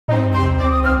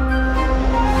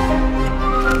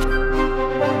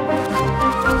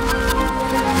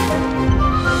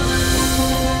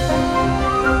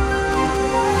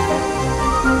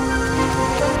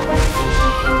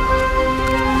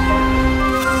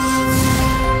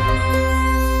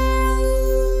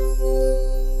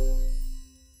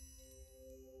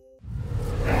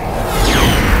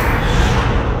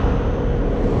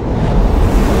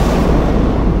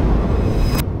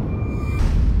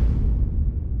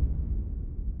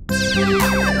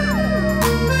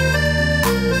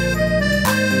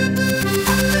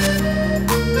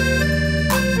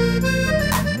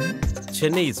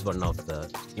Chennai is one of the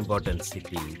important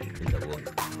cities in the world.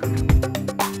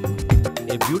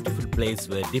 A beautiful place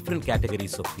where different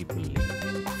categories of people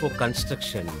live. For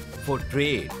construction, for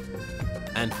trade,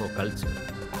 and for culture.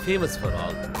 Famous for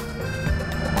all.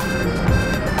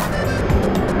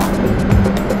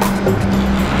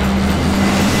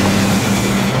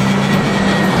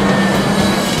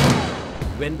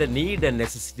 When the need and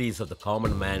necessities of the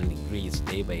common man increase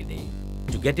day by day,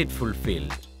 to get it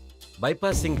fulfilled,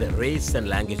 bypassing the race and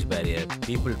language barrier,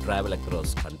 people travel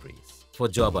across countries for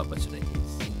job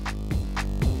opportunities.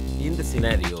 In the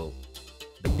scenario,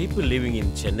 the people living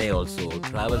in Chennai also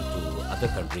travel to other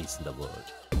countries in the world.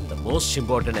 The most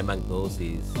important among those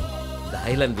is the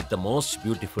island with the most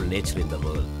beautiful nature in the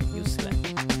world, New Zealand.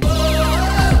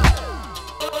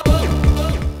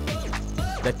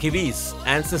 The Kiwis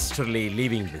ancestrally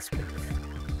living this place.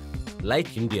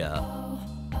 Like India,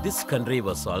 this country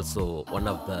was also one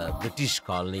of the British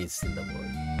colonies in the world.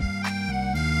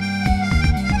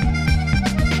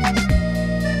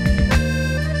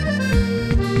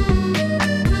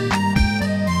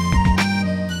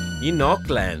 In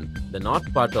Auckland, the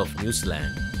north part of New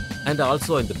Zealand, and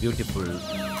also in the beautiful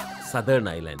southern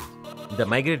island, the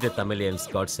migrated Tamilians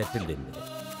got settled in there.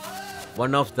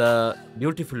 One of the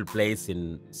beautiful places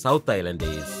in South Island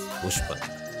is Pushpa.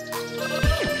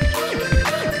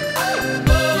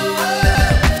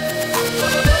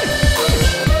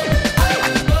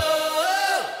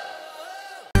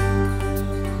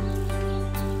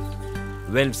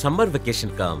 When summer vacation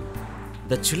comes,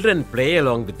 the children play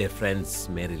along with their friends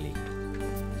merrily.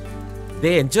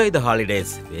 They enjoy the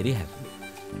holidays very happily.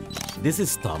 This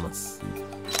is Thomas.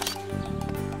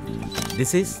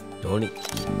 This is Tony.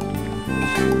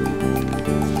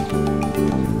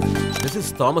 This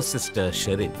is Thomas' sister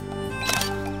Sherin.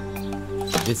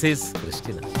 This is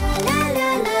Christina.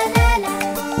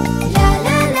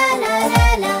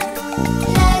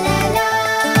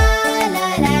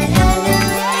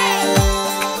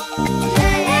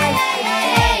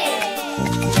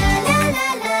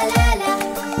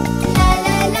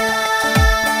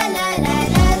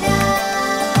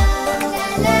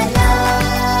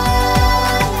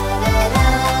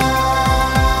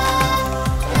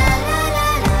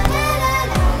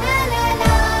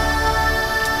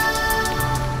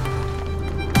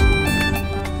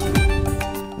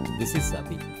 This is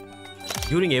Abhi.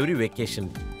 During every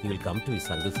vacation, he will come to his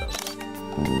uncle's house.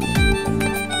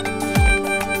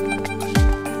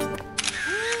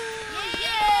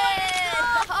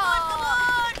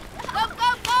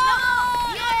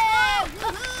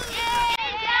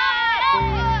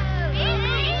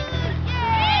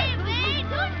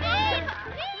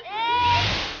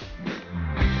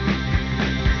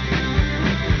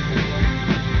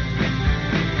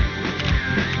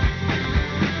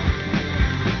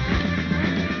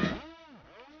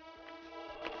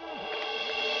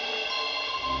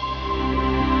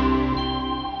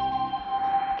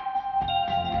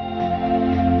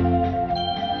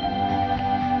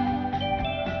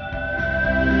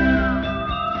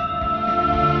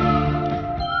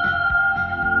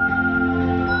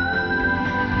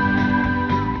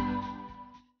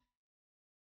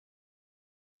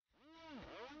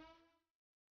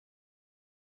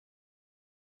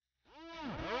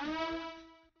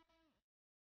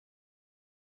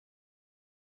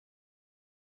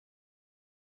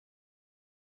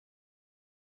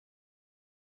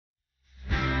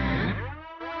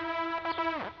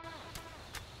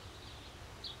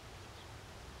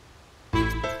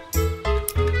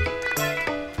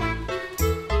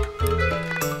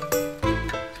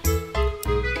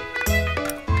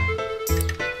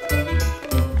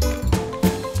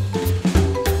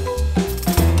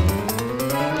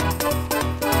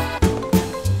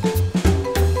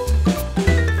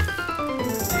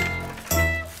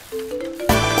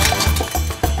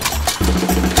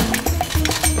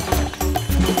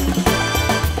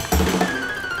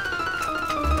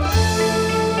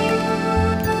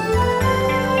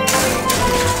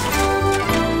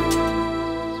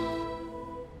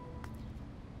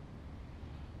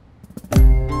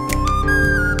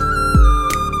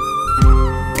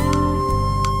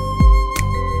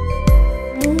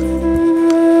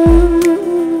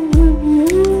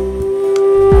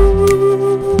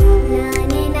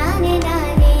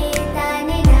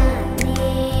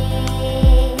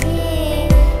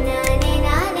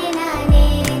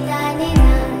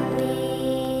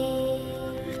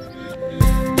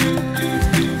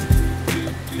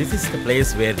 This is the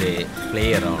place where they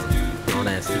play around, known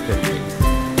as secret place.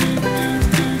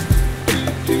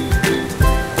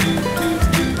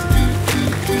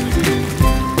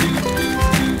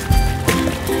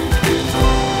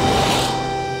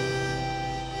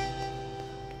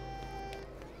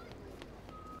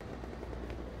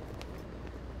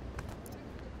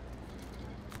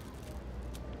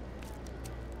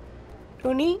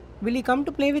 Tony, will you come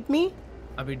to play with me?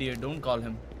 Abhi dear, don't call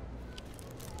him.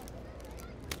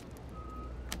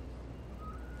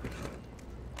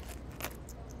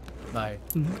 Bye.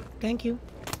 Thank you.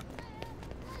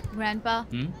 Grandpa,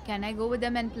 can I go with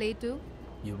them and play too?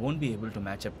 You won't be able to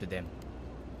match up to them.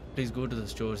 Please go to the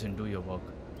stores and do your work.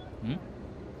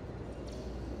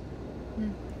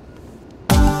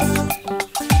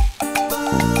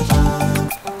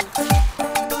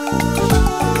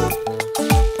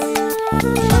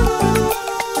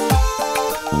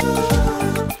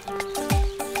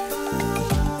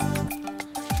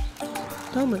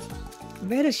 Thomas,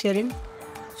 where is Sharon?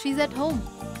 She's at home.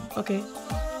 Okay.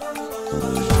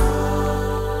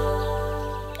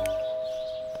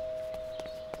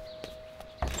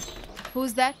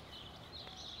 Who's that?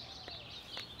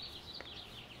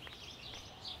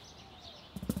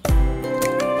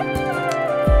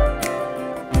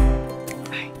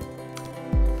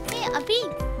 Hey, Abhi.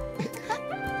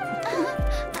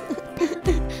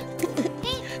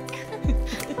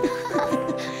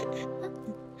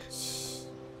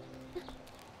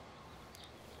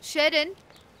 Sharon?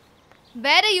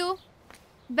 Where are you?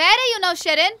 Where are you now,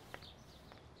 Sharon?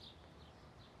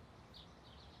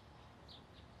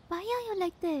 Why are you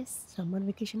like this? Summer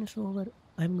vacation is over.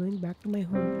 I'm going back to my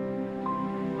home.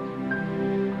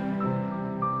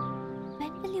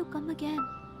 When will you come again?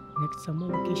 Next summer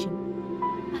vacation.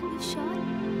 Are you sure?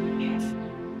 Yes.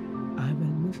 I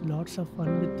will miss lots of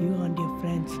fun with you and your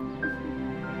friends.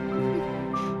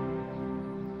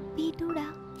 Me too, da.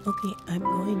 Okay, I'm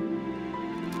going.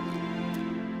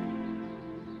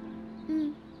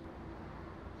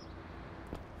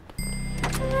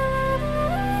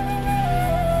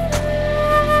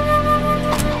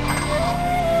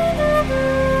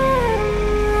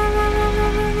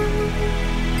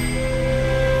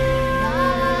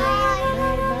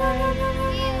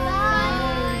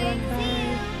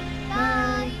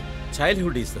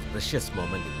 Childhood is the precious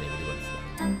moment in everyone's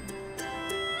life.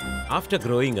 After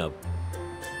growing up,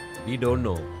 we don't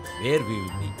know where we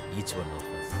will be, each one of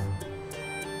us.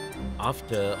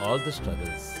 After all the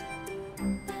struggles,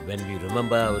 when we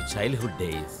remember our childhood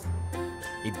days,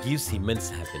 it gives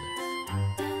immense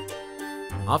happiness.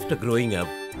 After growing up,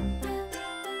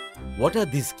 what are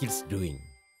these kids doing?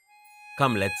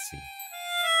 Come, let's see.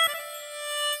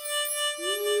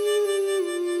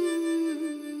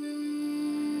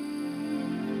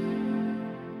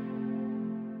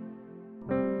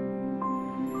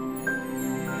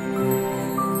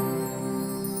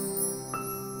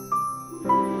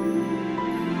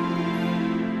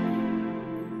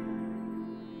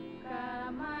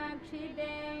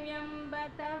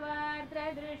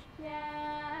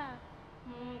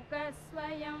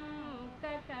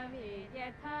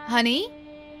 Honey?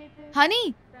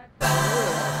 Honey?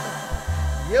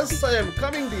 Yes, I am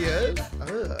coming, dear.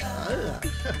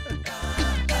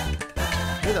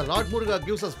 May the Lord Muruga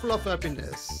gives us full of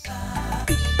happiness.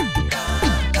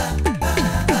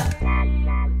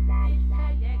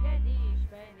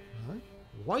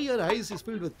 Why your eyes is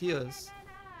filled with tears?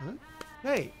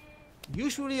 Hey,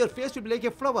 usually your face would be like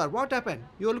a flower. What happened?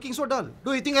 You are looking so dull.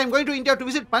 Do you think I am going to India to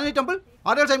visit Palani Temple?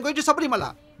 Or else I am going to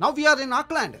Sabarimala? Now we are in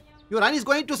Auckland. Your Annie is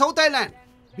going to South Island.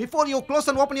 Before you close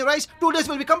and open your eyes, 2 days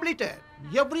will be completed.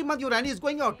 Every month your Annie is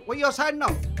going out. Why you are sad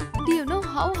now? Do you know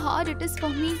how hard it is for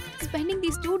me spending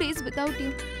these 2 days without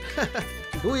you?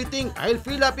 Do you think I'll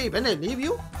feel happy when I leave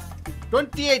you?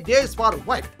 28 days for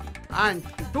wife and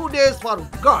 2 days for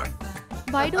God.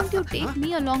 Why don't you take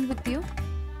me along with you?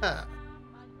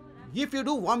 If you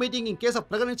do vomiting in case of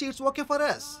pregnancy, it's okay for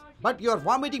us. But you are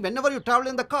vomiting whenever you travel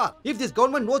in the car. If this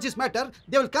government knows this matter,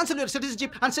 they will cancel your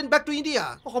citizenship and send back to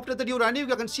India. After that, your Annie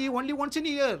can see you only once in a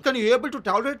year. Can you able to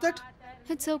tolerate that?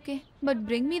 It's okay. But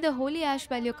bring me the holy ash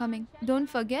while you're coming. Don't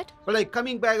forget. Well, like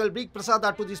coming back, I'll bring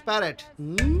prasada to this parrot.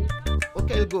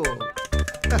 Okay, I'll go.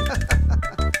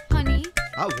 Honey?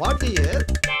 What, dear?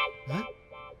 Huh?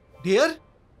 Dear?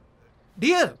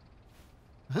 Dear?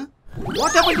 Huh?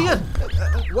 What happened, dear?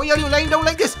 Why are you lying down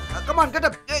like this? Come on, get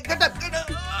up, get up, get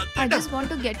up. I just want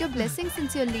to get your blessing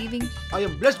since you're leaving. I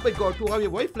am blessed by God to have a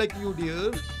wife like you,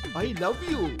 dear. I love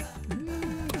you.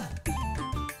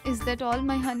 Is that all,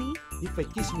 my honey? If I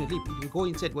kiss in your lip, it will go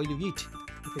inside while you eat.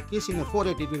 If I kiss in your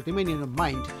forehead, it will remain in your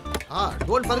mind.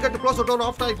 Don't forget to close the door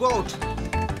after I go out.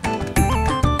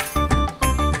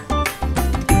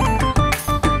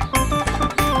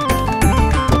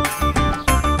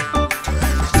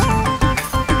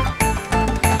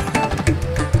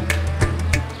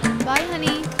 Bye,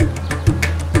 honey.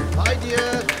 Bye,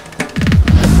 dear.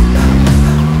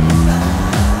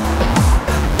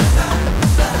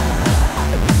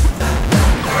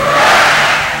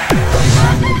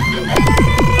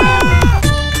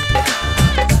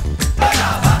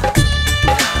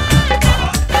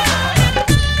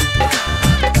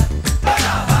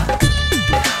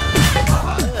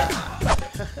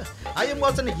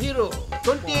 was a hero.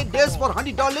 28 days for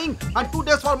honey darling and 2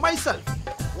 days for myself.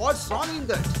 What's wrong in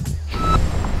that?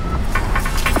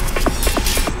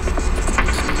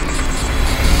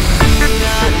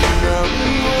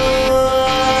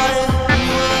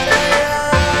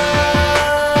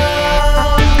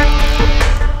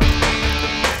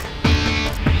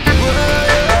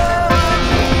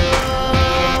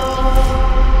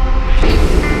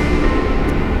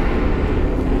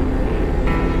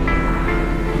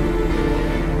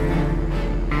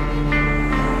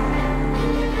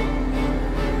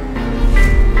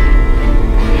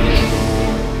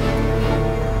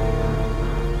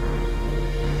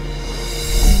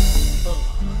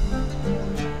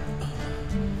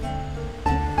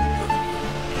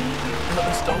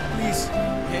 Stop, please.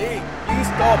 Hey, please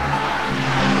stop.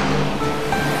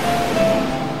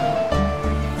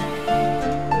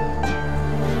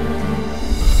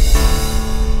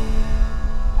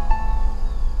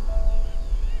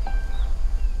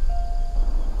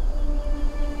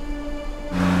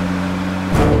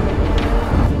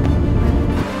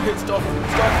 Hey, stop.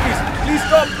 Stop, please. Please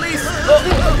stop, please.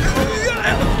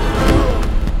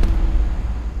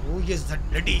 Who is that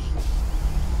lady?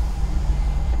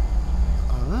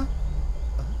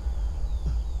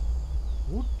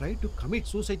 Who tried to commit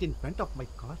suicide in front of my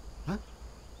car? Huh?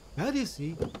 Where is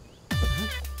he? Huh?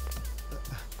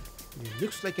 He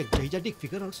looks like a gigantic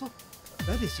figure also.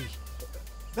 Where is he?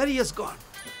 Where he has gone?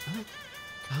 Huh?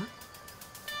 Huh?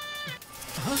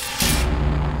 Huh?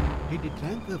 Did he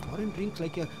drank foreign drinks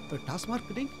like a task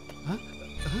marketing? Huh?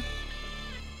 Huh?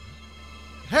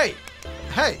 Hey!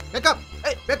 Hey! Wake up!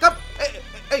 Hey! Wake up!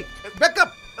 Hey! Wake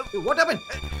up! What happened?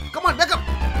 Come on, wake up!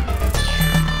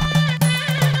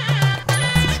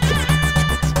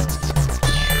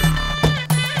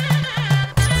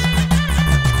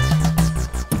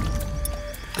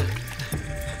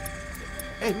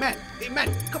 Hey man,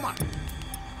 come on.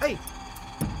 Hey,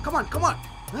 come on.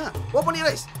 Open your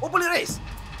eyes.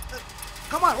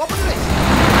 Come on, open your eyes.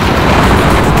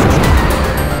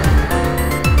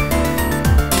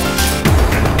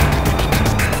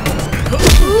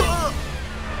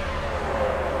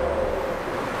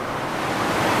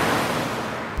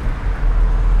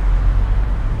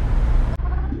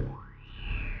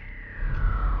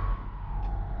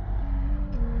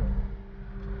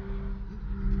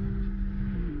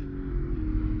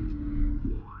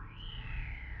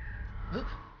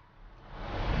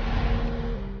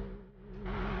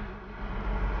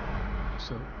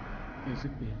 Sir, is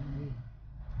it paining?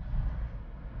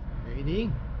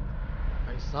 Meaning,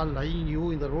 I saw lying you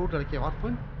in the road like an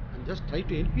orphan and just tried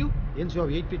to help you. Hence you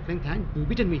have 8 feet length hand. You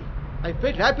beaten me. I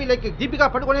felt happy like Deepika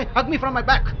Padukone hugged me from my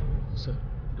back. Sir,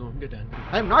 don't get angry.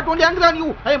 I am not only angry on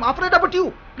you, I am afraid about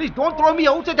you. Please don't throw me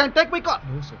outside and take my car.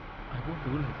 No, sir. I won't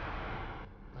do like that.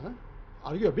 Huh?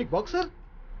 Are you a big boxer?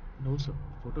 No, sir.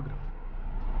 Photograph.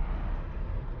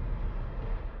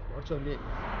 What's your name?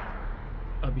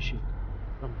 Abhishek.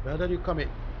 From where are you coming?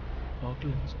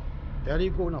 Auckland, sir. Where you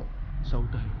go now? South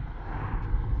Island.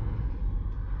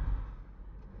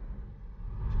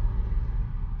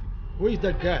 Who is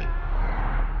that girl?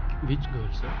 Which girl,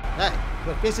 sir? Hey,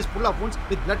 your face is full of wounds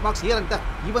with blood marks here and there.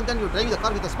 Even then, you're driving the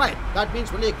car with a smile. That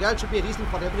means only a girl should be a reason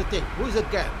for everything. Who is that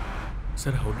girl?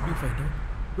 Sir, how did you find out?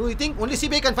 Do you think only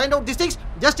CBI can find out these things?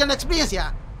 Just an experience,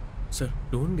 yeah. Sir,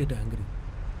 don't get angry.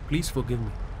 Please forgive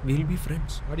me. We'll be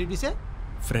friends. What did you say?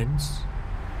 Friends?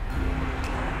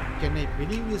 Can I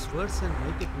believe his words and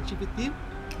make a friendship with him?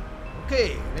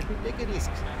 Okay, let me take a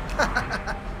risk.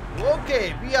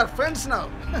 Okay, we are friends now.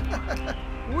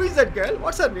 Who is that girl?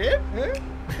 What's her name?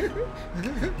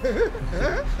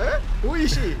 Who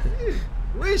is she?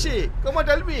 Who is she? Come on,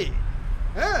 tell me.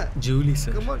 Julie,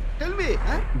 sir. Come on, tell me.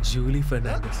 Julie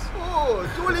Fernandez. Oh,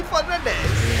 Julie Fernandez.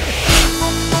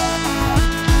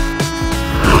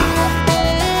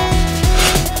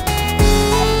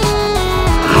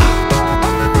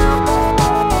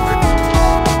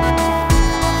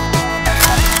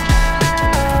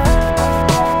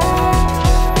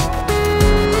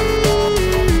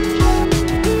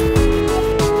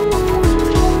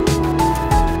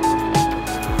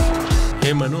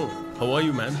 Hey Manu, how are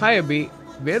you, man? Hi Abhi,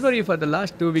 where were you for the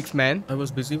last 2 weeks, man? I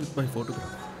was busy with my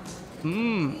photograph.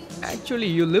 Actually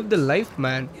you live the life,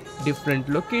 man. Different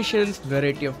locations,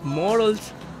 variety of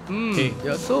models. Hey.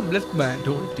 You're so blessed, man.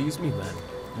 Don't tease me, man.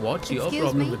 What's your Excuse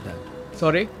problem me? with that?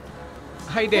 Sorry?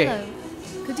 Hi there.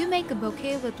 Hello. Could you make a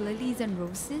bouquet with lilies and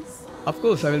roses? Of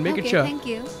course, I will make okay, it sure. Thank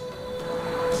you.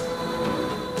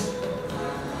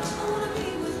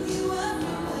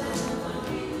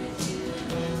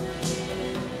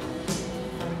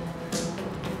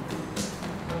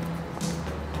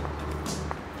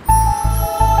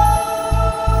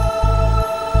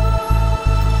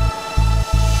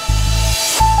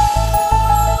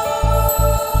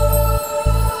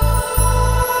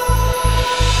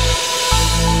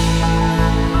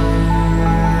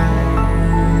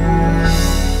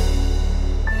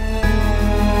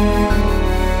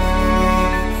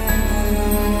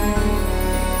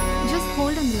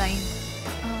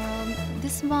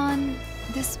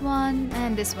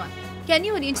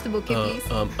 change the bouquet,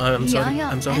 please? I'm sorry. Yeah.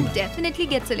 I'm sorry, I'll ma'am. definitely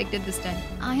get selected this time.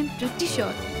 I am pretty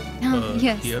sure.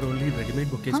 Yes. Here only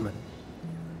ready-made bouquets, Huh? madam.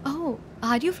 Oh,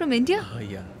 are you from India?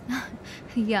 Yeah.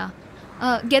 Yeah.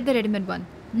 Get the ready-made one.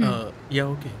 Yeah,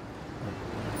 okay.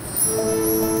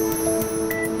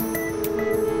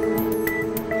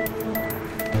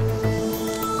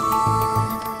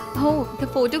 Oh, the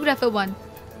photographer one.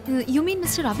 You mean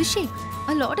Mr. Abhishek?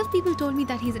 A lot of people told me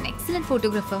that he's an excellent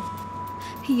photographer.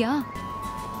 Yeah.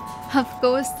 Of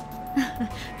course.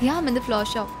 Yeah, I'm in the flower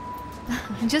shop.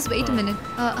 Just wait a minute.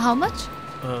 How much?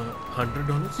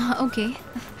 $100? Okay.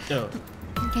 Yeah.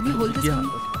 Can you hold this Yeah. for me?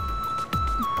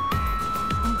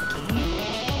 Okay.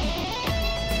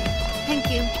 Thank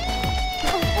you.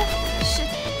 Oh,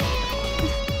 shit.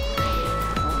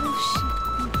 Oh, shit.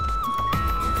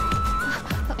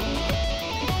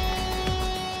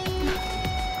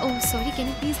 Oh, sorry. Can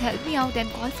you please help me out and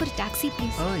call for a taxi,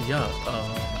 please? Yeah.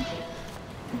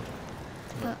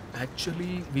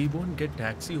 Actually, we won't get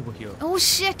taxi over here. Oh,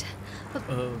 shit.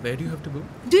 Where do you have to go?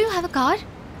 Do you have a car?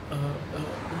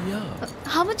 Yeah.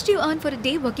 How much do you earn for a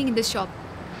day working in this shop?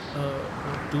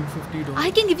 $250.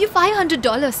 I can give you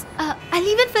 $500. I'll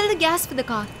even fill the gas for the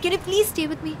car. Can you please stay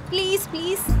with me? Please,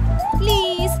 please.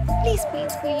 Please. Please,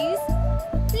 please, please.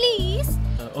 Please.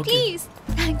 Okay. Please.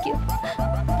 Thank you.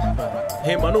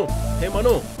 Hey, Manu. Hey,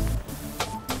 Manu.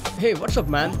 Hey, what's up,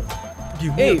 man?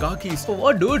 Give me Hey, your car keys. for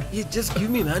what, dude? Yeah, just give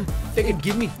me, man. Take it.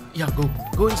 Give me. Yeah, go.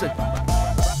 Go inside.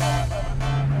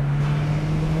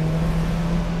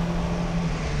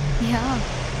 Yeah.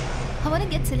 I want to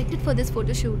get selected for this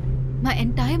photo shoot. My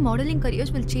entire modeling career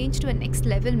will change to a next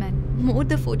level, man. More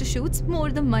the photo shoots,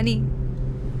 more the money.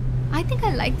 I think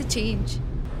I like the change.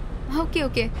 Okay,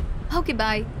 okay. Okay,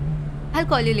 bye. I'll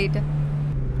call you later.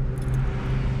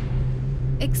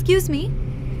 Excuse me.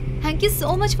 Thank you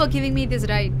so much for giving me this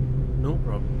ride. No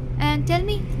problem. And tell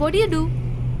me, what do you do?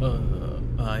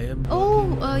 I am...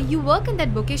 Oh, you work in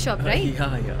that bouquet shop, right?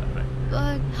 Yeah,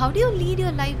 right. How do you lead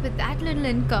your life with that little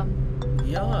income?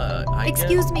 Yeah,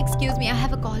 Excuse me. I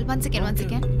have a call. One second.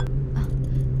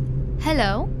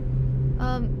 Hello.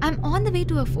 I'm on the way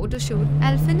to a photo shoot.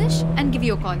 I'll finish and give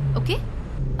you a call. Okay?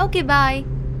 Okay, bye.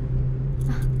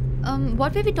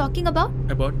 What were we talking about?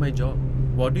 About my job.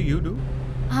 What do you do?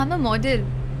 I'm a model.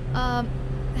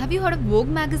 Have you heard of Vogue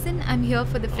magazine? I'm here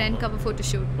for the front cover photo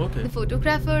shoot. Okay. The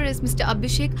photographer is Mr.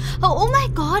 Abhishek. Oh my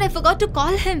god, I forgot to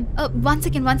call him. One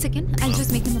second. I'll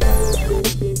just make him a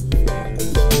call.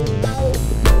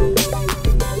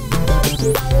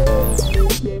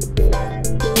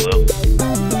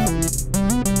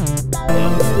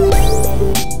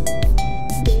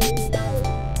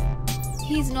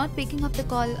 He's not picking up the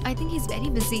call. I think he's very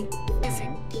busy.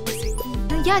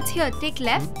 Yeah, it's here. Take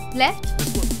left. Left.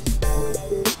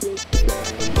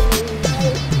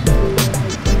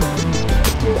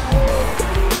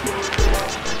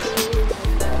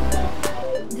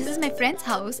 This is my friend's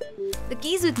house. The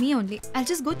key's with me only. I'll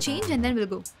just go change and then we'll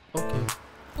go. Okay.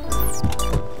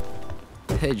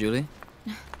 Hey, Julie.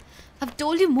 I've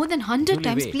told you more than 100 Julie,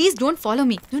 times. wait. Please don't follow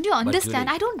me. Don't you understand?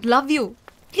 Julie- I don't love you.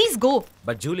 Please go.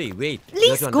 But Julie, wait. You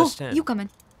Please have to go. understand. You come in.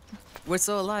 We're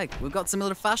so alike. We've got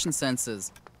similar fashion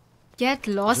senses. Get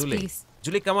lost, Julie. please.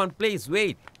 Julie, come on, please,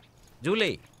 wait.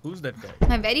 Julie. Who's that guy?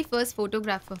 My very first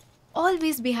photographer.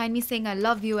 Always behind me saying I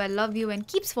love you, and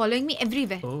keeps following me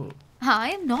everywhere. Oh. I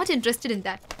am not interested in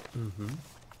that.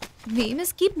 We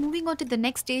must keep moving on to the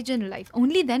next stage in life.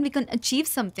 Only then we can achieve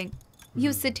something.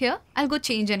 You sit here, I'll go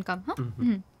change and come, huh?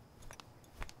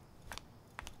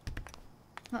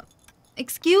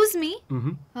 Excuse me.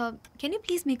 Can you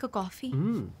please make a coffee?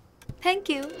 Thank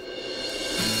you.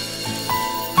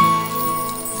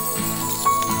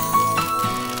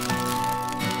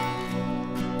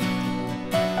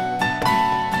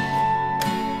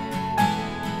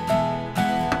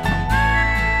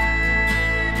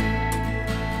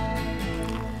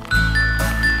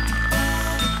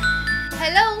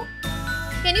 Hello.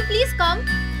 Can you please come?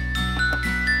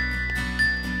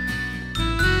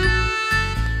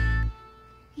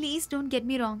 Please don't get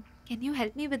me wrong. Can you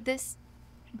help me with this?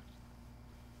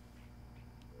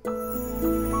 Thank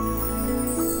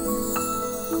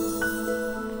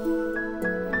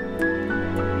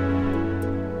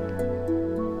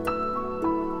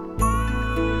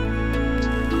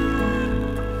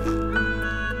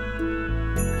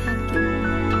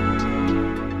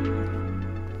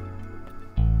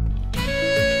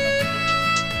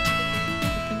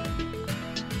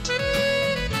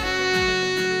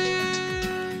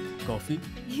you. Coffee?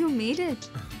 You made it.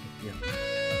 Yeah.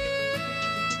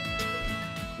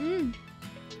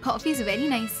 Coffee is very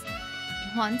nice.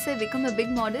 Once I become a big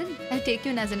model, I'll take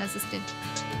you in as an assistant.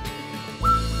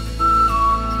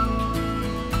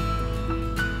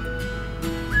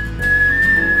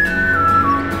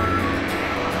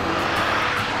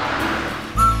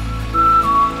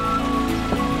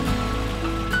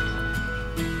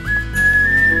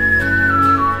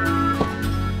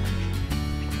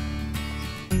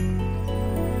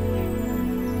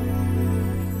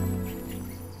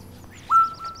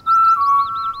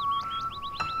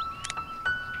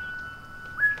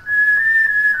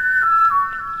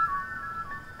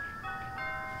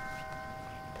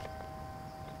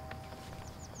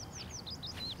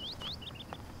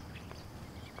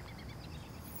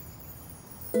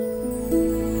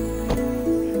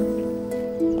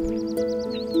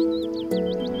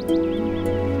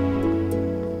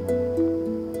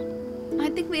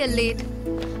 we are late.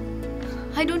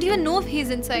 I don't even know if he's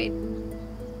inside.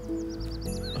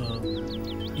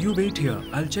 You wait here.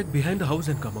 I'll check behind the house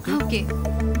and come, okay?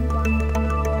 Okay.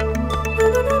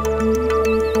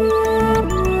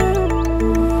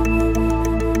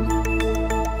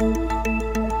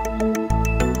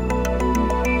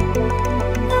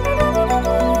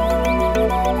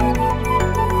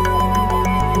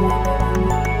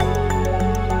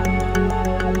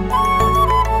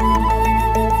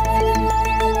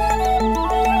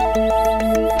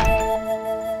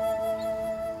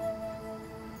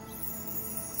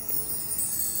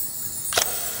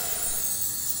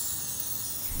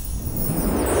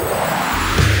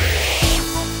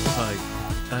 Hi,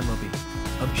 I'm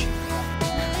Abhishek.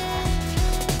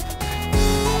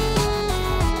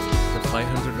 The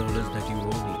 $500 that you owe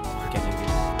me, can you give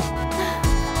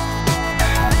me?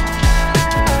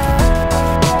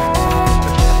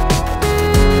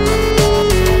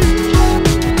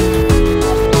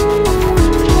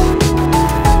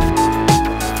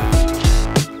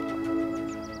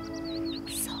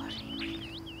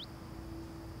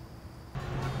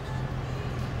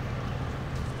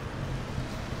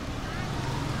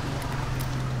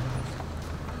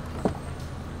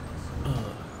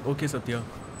 Okay, Satya.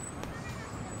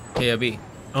 Hey Abhi,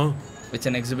 Oh, it's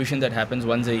an exhibition that happens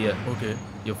once a year. okay.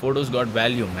 Your photos got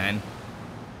value, man.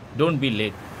 Don't be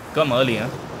late. Come early, huh?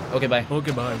 Okay, bye.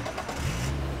 Okay, bye.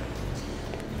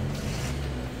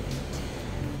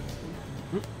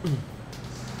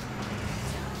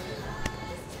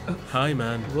 Hi,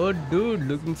 man. What, dude?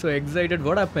 Looking so excited.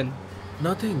 What happened?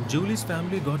 Nothing. Julie's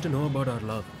family got to know about our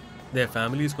love. Their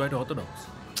family is quite orthodox.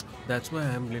 That's why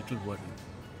I'm a little worried.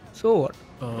 So what?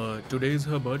 Today is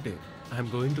her birthday. I'm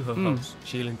going to her house.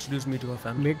 She'll introduce me to her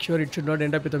family. Make sure it should not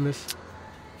end up with a miss.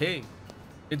 Hey,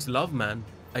 it's love, man.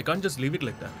 I can't just leave it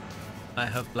like that. I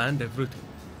have planned everything.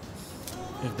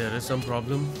 If there is some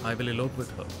problem, I will elope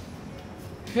with her.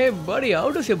 Hey, buddy,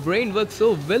 how does your brain work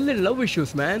so well in love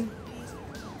issues, man?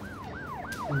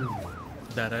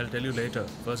 That I'll tell you later.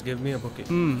 First, give me a bouquet.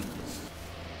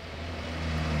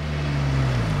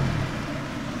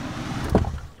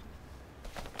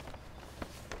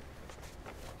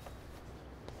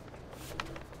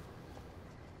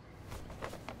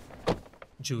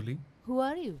 Julie, Who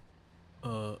are you?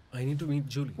 I need to meet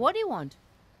Julie. What do you want?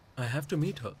 I have to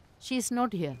meet her. She's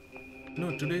not here.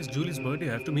 No, today is Julie's birthday.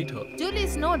 I have to meet her.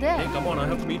 Julie's not there. Hey, come on, I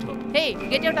have to meet her. Hey,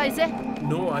 get out, I say.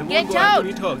 No, I won't Get go. I have out. to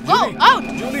meet her. Go Julie, out.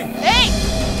 Julie. Hey,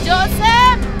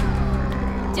 Joseph!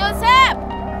 Joseph!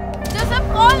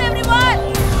 Joseph, call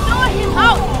everyone! Throw him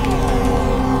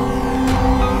out!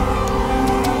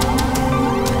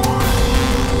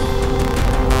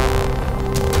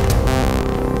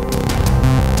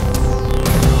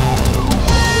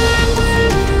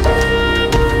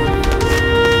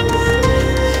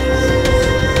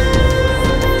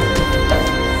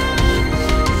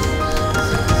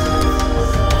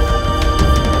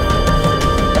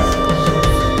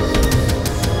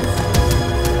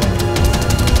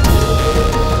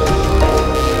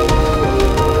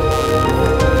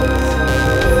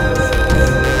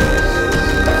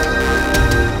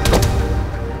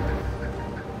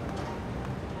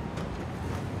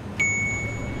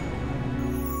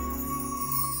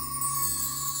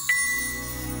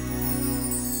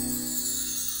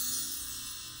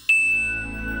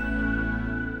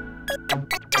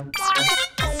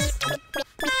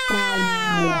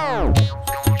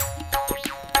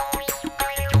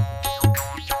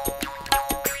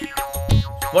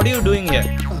 What are you doing here?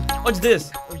 What's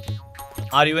this?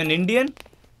 Are you an Indian?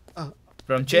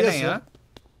 From Chennai, yes, sir. huh?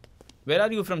 Where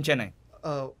are you from Chennai?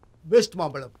 West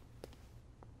Mambalam.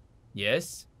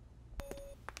 Yes.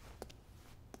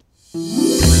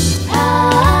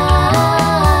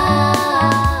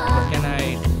 What can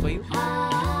I do for you?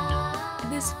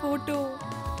 This photo.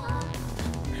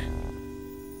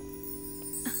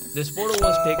 This photo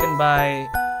was taken by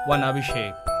one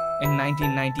Abhishek in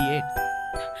 1998.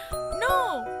 No!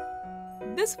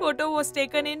 This photo was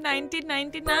taken in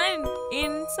 1999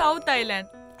 in South Island.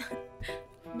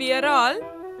 We are all,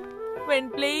 when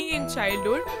playing in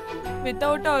childhood,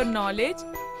 without our knowledge,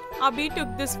 Abhi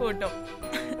took this photo.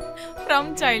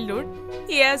 From childhood,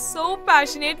 he is so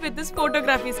passionate with his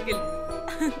photography skill.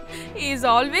 He is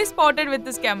always spotted with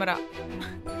his camera.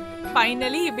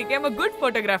 Finally, he became a good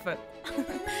photographer.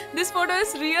 This photo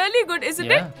is really good, isn't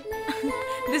it?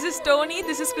 This is Tony,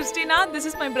 this is Christina, this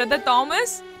is my brother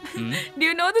Thomas. Do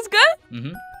you know this girl?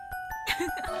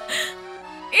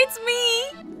 It's me.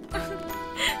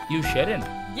 You Sharon?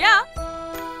 Yeah.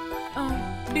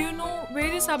 Do you know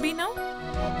where is Abhi now?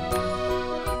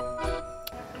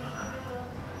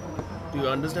 Do you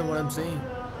understand what I'm saying?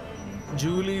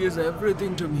 Julie is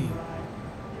everything to me.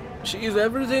 She is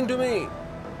everything to me.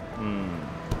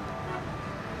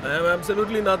 I am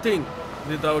absolutely nothing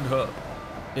without her.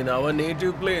 In our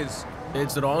native place,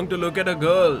 it's wrong to look at a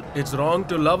girl. It's wrong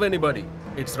to love anybody.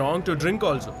 It's wrong to drink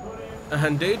also.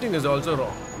 And dating is also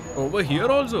wrong. Over here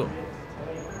also.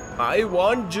 I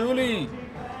want Julie.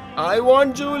 I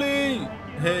want Julie.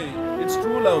 Hey, it's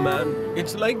true love, man.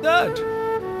 It's like that.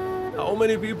 How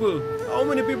many people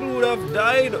would have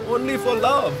died only for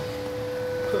love?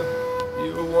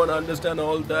 You won't understand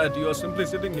all that. You are simply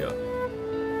sitting here.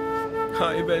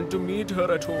 I went to meet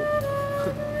her at home.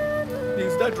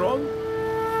 Is that wrong?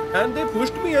 And they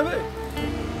pushed me away.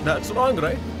 That's wrong,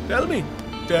 right? Tell me.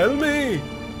 Tell me.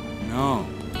 No.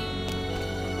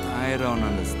 I don't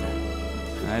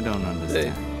understand. I don't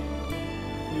understand.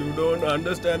 Hey, you don't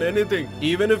understand anything.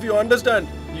 Even if you understand,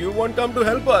 you won't come to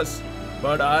help us.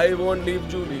 But I won't leave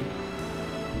Julie.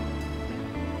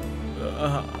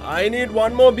 I need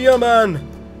one more beer, man.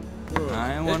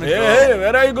 I want to Hey, go. hey,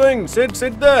 where are you going?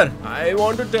 Sit there. I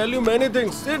want to tell you many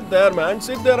things. Sit there, man.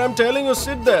 Sit there. I'm telling you,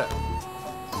 sit there.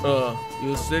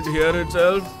 You sit here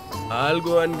itself. I'll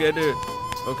go and get it.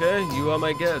 Okay? You are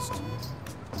my guest.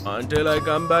 Until I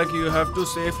come back, you have to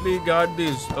safely guard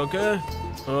these. Okay?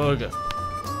 Okay.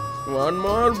 One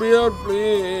more beer,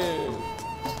 please.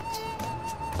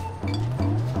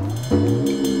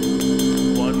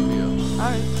 One beer.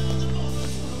 Alright.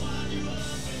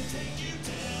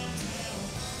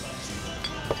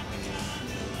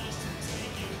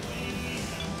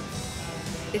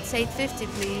 It's 8:50,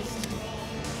 please.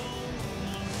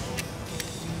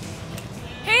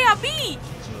 Hey, Abhi!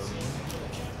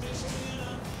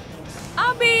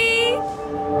 Abhi!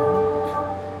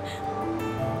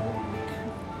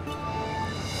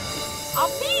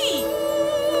 Abhi!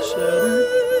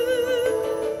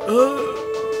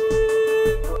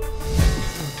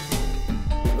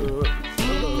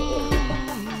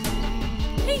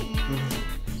 Hey!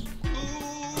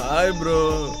 Hi, bro.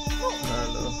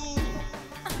 Hello.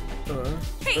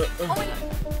 Hey! Oh my god!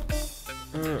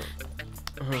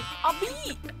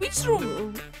 Abhi! Which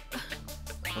room?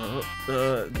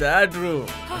 That room.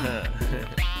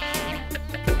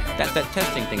 That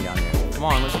testing thing down there. Come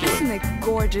on, let's do Isn't it. it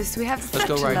gorgeous? We have Let's such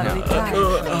go a right lovely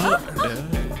now.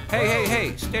 time.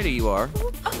 Hey, steady you are.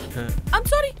 I'm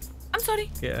sorry. I'm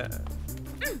sorry. Yeah.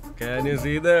 Can you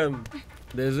see them?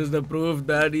 This is the proof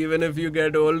that even if you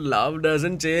get old, love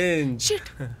doesn't change. Shit.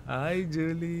 Hi,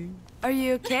 Julie. Are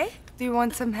you okay? Do you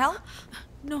want some help?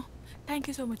 No, thank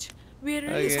you so much. We're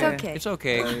really It's sorry. okay. It's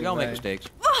okay. We all make mistakes.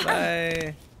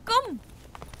 Bye. Come.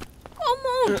 Come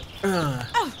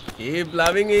on. Keep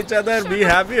loving each other. Be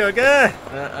happy, okay?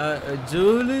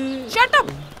 Julie. Shut up.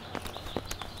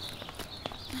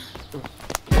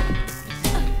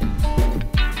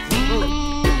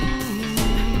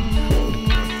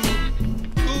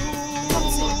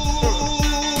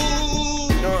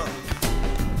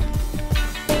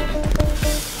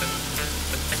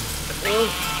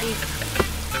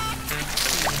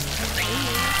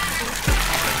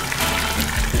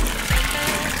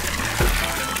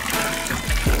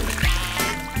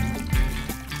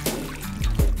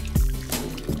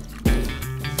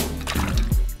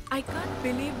 I can't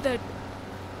believe that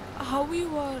how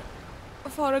you are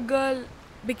for a girl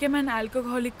became an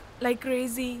alcoholic like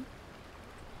crazy.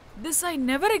 This I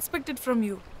never expected from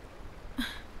you.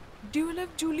 Do you love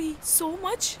Julie so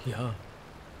much? Yeah.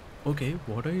 Okay,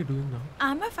 what are you doing now?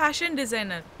 I'm a fashion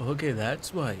designer. Okay,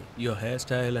 that's why. Your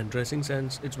hairstyle and dressing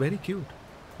sense, it's very cute.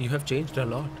 You have changed a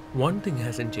lot. One thing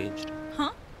hasn't changed.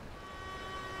 Huh?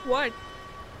 What?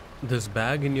 This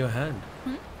bag in your hand.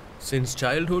 Since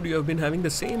childhood, you have been having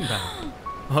the same bag.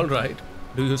 All right.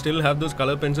 Do you still have those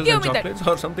color pencils Give and me that. chocolates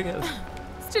or something else?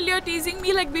 Still you're teasing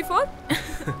me like before?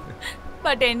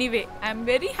 But anyway, I'm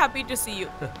very happy to see you.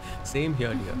 Same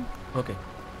here, dear. Okay.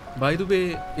 By the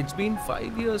way, it's been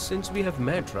 5 years since we have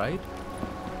met, right?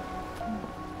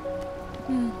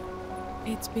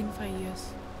 It's been 5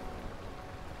 years.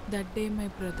 That day my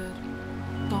brother,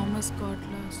 Thomas, got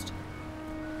lost.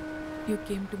 You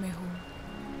came to my home.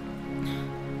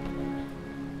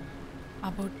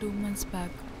 About 2 months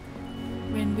back,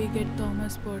 when we get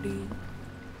Thomas' body,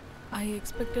 I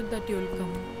expected that you'll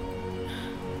come.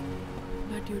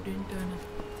 But you didn't turn up.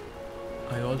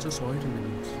 I also saw it in the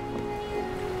news.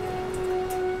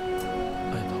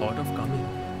 I thought of coming,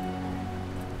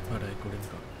 but I couldn't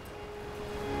come.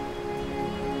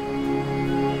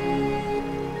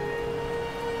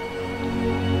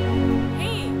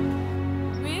 Hey,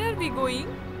 where are we going?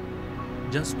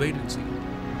 Just wait and see.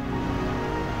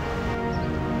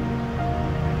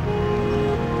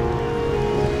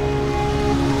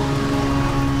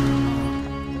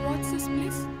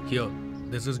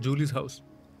 This is Julie's house.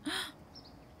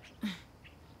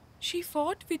 She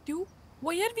fought with you?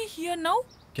 Why are we here now?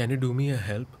 Can you do me a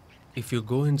help? If you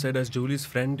go inside as Julie's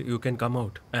friend, you can come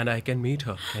out and I can meet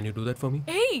her. Can you do that for me?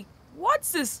 Hey,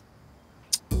 what's this?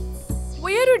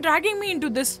 Why are you dragging me into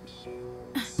this?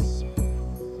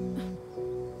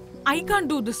 I can't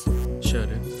do this.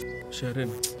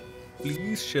 Sharon,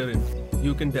 please, Sharon.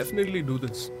 You can definitely do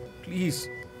this. Please,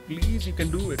 you can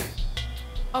do it.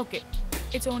 Okay,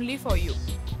 it's only for you.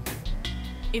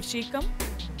 If she come,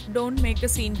 don't make a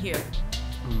scene here.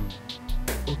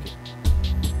 Okay.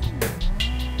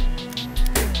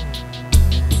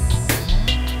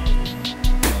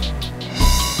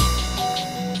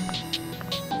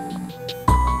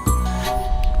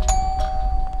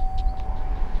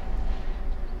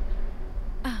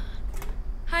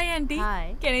 Hi, Auntie.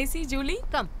 Hi. Can I see Julie?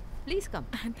 Come, please come.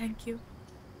 Thank you.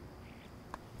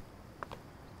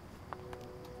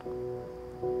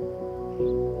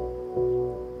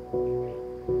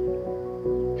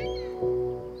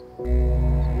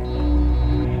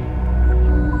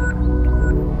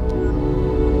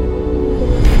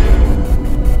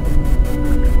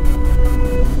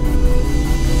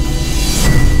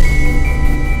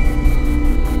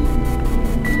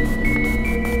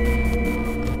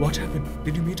 What happened?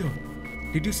 Did you meet her?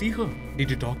 Did you see her? Did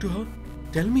you talk to her?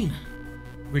 Tell me.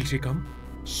 Will she come?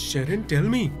 Sharon, tell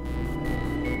me.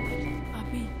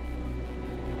 Abhi,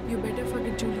 you better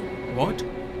forget Julie. What?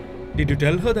 Did you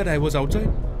tell her that I was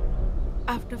outside?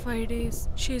 After 5 days,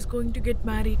 she is going to get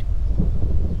married.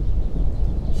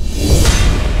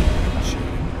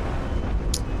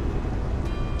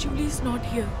 Julie is not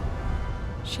here.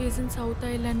 She is in South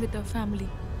Island with her family.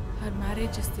 Her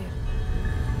marriage is there.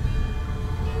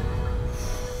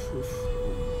 Oh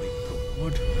my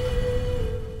God.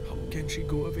 How can she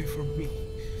go away from me?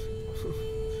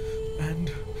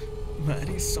 And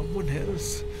marry someone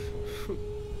else?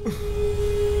 I'm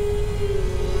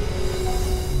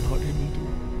not able to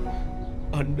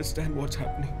understand what's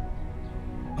happening.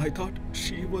 I thought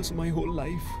she was my whole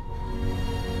life.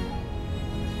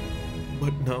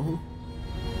 But now,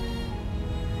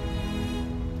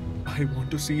 I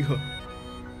want to see her.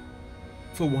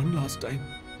 For one last time,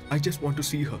 I just want to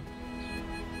see her.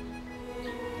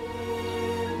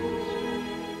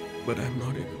 But I'm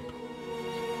not able to.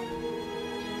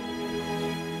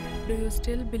 Do you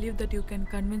still believe that you can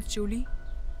convince Julie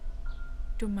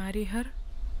to marry her?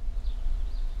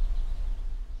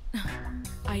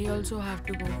 I also have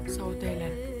to go South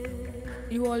Island.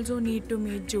 You also need to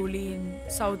meet Julie in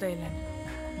South Island.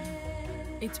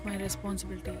 It's my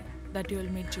responsibility that you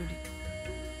will meet Julie.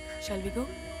 Shall we go?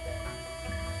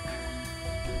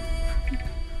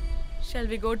 Shall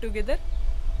we go together?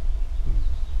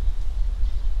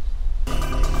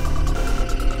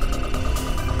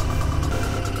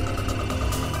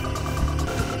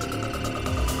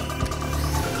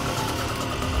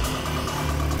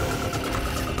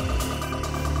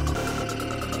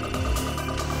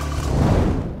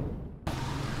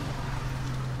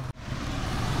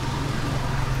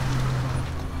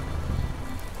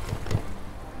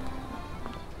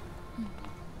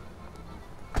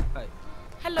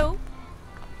 Hello.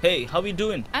 Hey, how you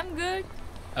doing? I'm good.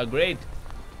 Great.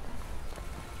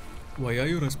 Why are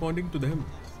you responding to them?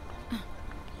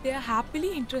 They are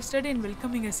happily interested in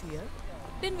welcoming us here.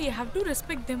 Then we have to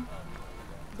respect them.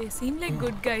 They seem like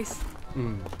good guys.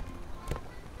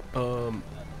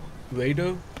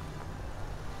 Waiter?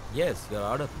 Yes, your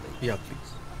order, please. Yeah,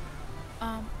 please.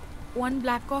 One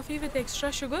black coffee with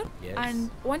extra sugar Yes. and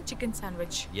one chicken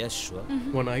sandwich. Yes, sure.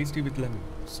 One iced tea with lemon.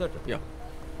 Certainly. Yeah.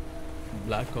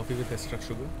 Black coffee with extra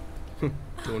sugar.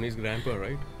 Tony's grandpa,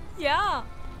 right? Yeah.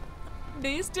 Do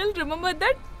you still remember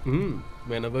that?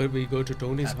 Whenever we go to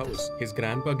Tony's house, his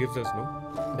grandpa gives us, no?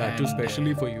 That too And,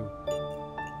 specially for you.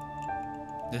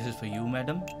 This is for you,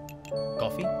 madam.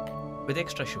 Coffee with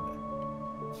extra sugar.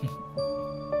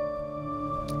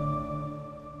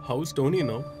 How's Tony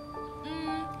now?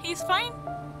 He's fine.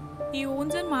 He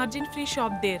owns a margin-free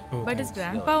shop there. Oh, but his thanks.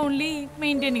 grandpa only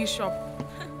maintains his shop.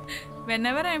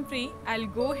 Whenever I'm free, I'll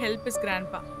go help his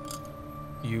grandpa.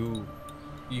 You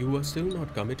are still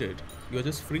not committed. You're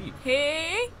just free.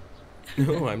 Hey!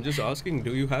 No, I'm just asking,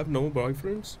 do you have no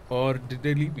boyfriends? Or did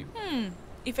they leave you?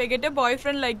 If I get a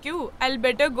boyfriend like you, I'll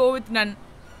better go with none.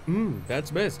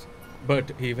 That's best.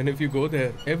 But even if you go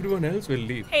there, everyone else will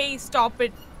leave. Hey, stop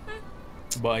it.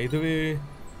 By the way,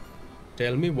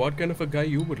 tell me what kind of a guy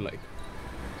you would like.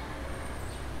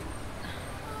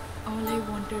 All I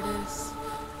wanted is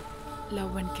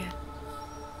love and care.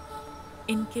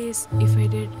 In case if I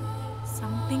did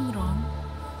something wrong,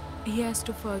 he has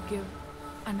to forgive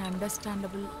an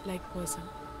understandable like person.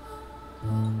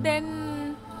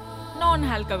 then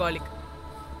non-alcoholic.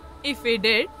 If he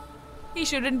did, he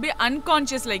shouldn't be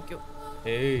unconscious like you.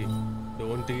 Hey,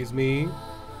 don't tease me.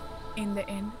 In the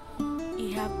end,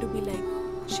 he have to be like,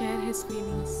 share his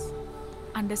feelings,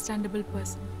 understandable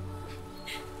person.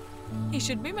 He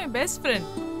should be my best friend.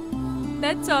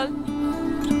 That's all.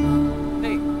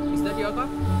 Hey, is that your car?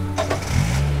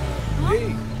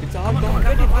 Hey, it's our car.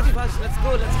 Get it, fast. Let's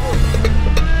go.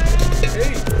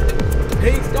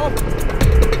 Hey, stop.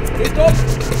 Hey, stop.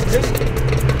 Hey.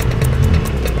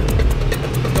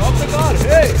 Stop the car.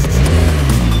 Hey.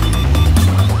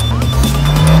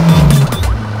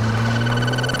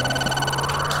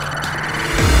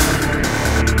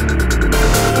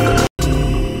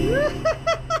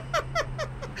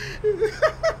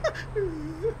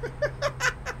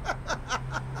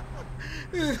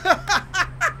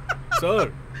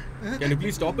 Sir, can you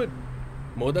please stop it?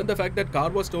 More than the fact that car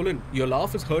was stolen, your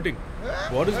laugh is hurting.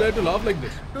 What is there to laugh like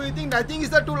this? Do you think nothing is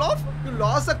there to laugh? You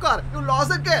lost a car. You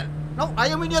lost a girl. Now I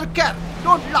am in your car.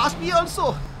 Don't lose me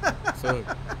also. Sir,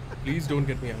 please don't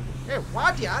get me angry. Hey,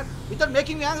 what, yaar? Without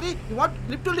making me angry, you want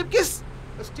lip-to-lip kiss?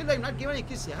 Still, I'm not giving a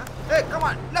kiss, yeah? Hey, come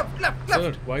on. Left.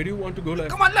 Sir, why do you want to go left?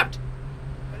 Come on, left.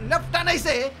 Left turn, I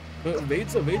say. Wait,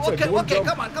 sir. Okay, Don't jump.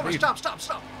 come on. Wait. Stop.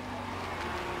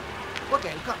 Okay,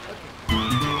 I'll come.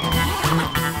 Okay.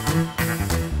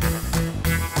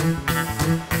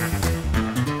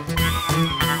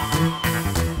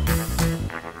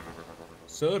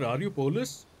 Sir, are you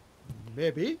police?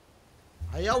 Maybe.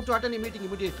 I have to attend a meeting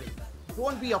immediately.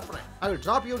 Don't be afraid. I will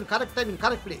drop you in correct time in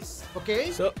correct place.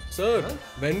 Okay? Sir, Huh?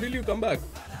 when will you come back?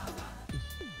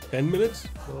 10 minutes?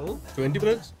 No. 20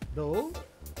 minutes? No.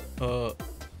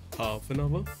 Half an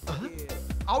hour?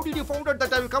 How did you find out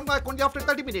that I will come back only after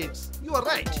 30 minutes? You are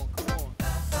right.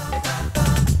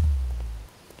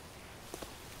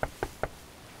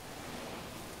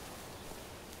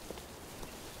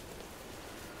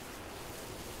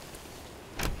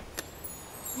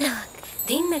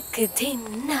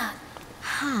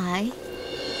 Hi.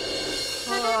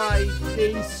 Hi,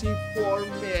 Daisy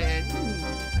Foreman.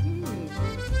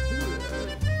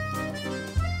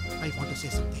 I want to say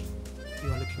something.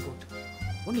 You are looking good.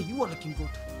 Only you are looking good.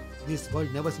 This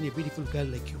world never seen a beautiful girl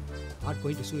like you. Not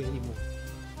going to sue you anymore.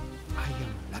 I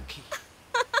am lucky.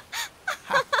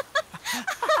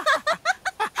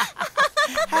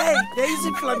 Hey,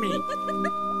 Daisy Fleming.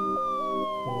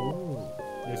 Oh,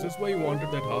 this is why you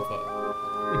wanted that half hour.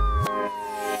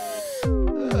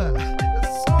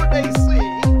 So Daisy.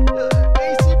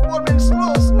 Daisy Foreman,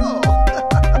 slow.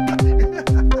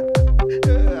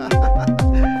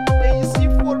 Daisy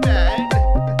Foreman.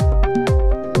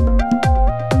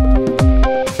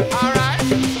 Alright.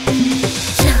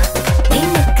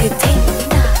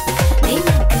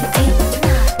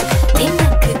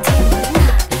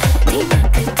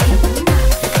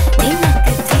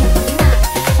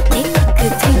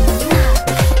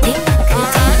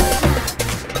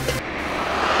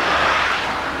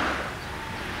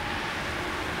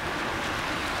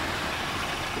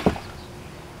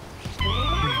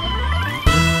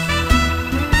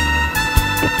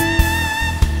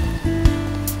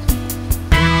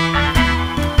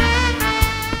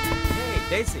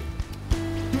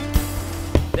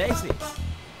 Daisy.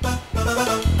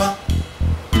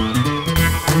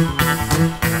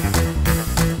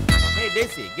 Hey,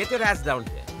 Daisy, get your ass down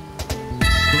here.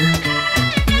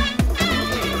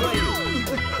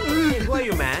 Hey, who are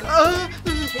you, man?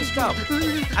 Hey, stop.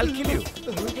 I'll kill you.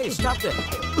 Hey, stop there.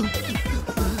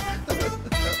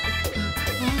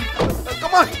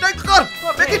 Come on, take the car.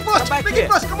 Make Hey, it fast. come back Make here. it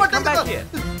fast. Come on, Come take the back car. here.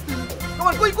 Come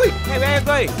on, quick. Hey, where are you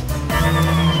going?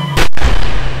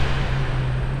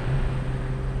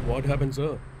 What happened,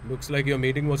 sir? Looks like your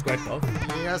meeting was quite tough.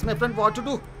 Yes, my friend, what to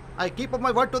do? I keep up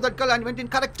my word to that girl and went in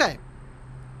correct time.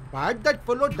 But that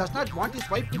fellow does not want his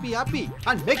wife to be happy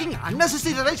and making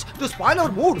unnecessary rights to spoil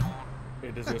our mood.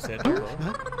 It is your set, huh?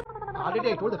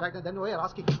 Already I told the fact that then why you're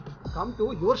asking. Come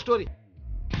to your story.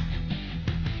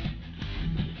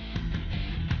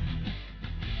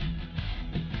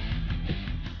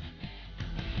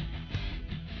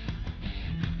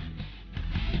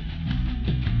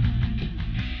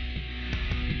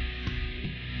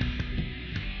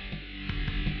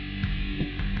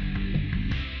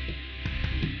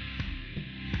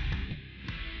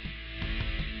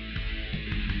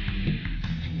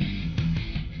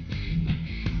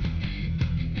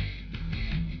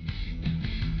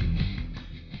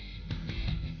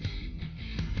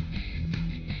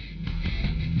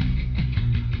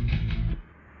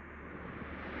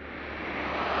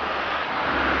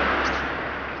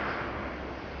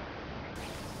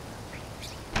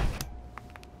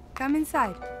 Come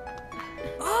inside.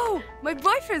 Oh, my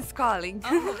boyfriend's calling.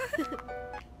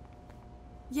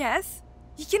 Yes?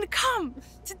 You can come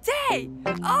today.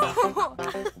 Oh,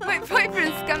 my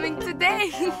boyfriend's coming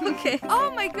today. Okay. Oh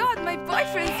my God, my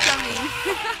boyfriend's coming.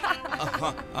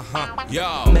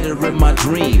 Yo. Met her in my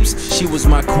dreams. She was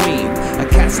my queen. A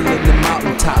castle in the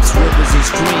mountaintops, rivers and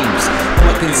streams.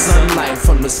 Plucking sunlight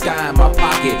from the sky in my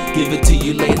pocket. Give it to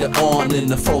you later on in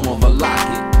the form of a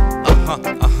locket.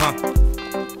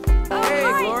 Hey,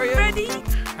 Hi, Gloria. Freddie.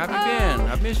 How have you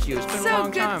been? I've missed you. It's been a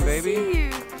long time, baby. See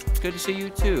you. It's good to see you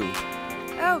too.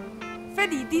 Oh,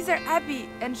 Freddie, these are Abby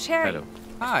and Sherry. Hello.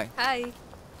 Hi. Hi.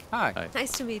 Hi.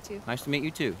 Nice to meet you. Nice to meet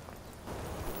you too.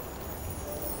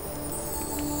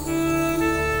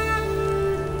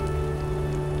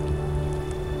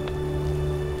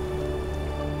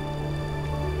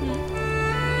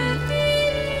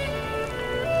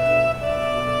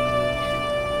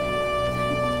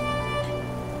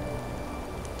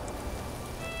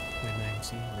 When I'm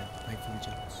seeing them, I feel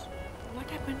jealous. What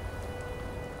happened?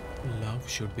 Love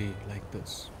should be like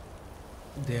this.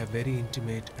 They are very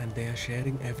intimate and they are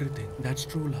sharing everything. That's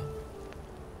true love.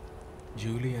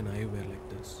 Julie and I were like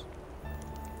this.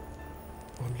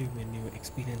 Only when you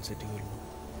experience it, you will know.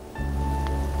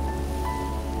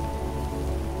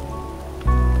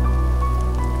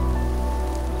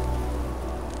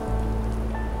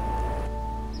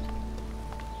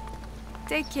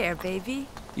 Take care, baby.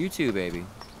 You too, baby.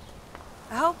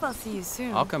 I hope I'll see you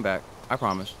soon. I'll come back. I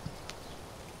promise.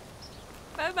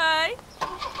 Bye-bye.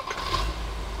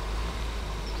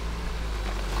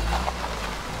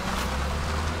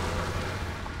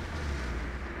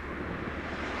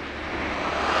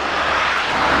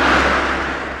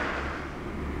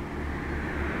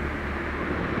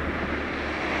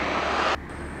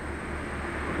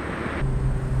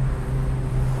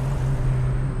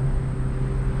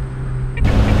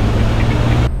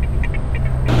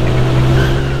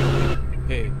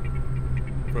 Hey,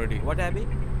 Freddie. What, Abby?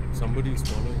 Somebody is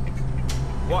following us.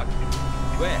 What?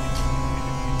 Where?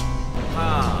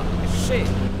 Ah, shit.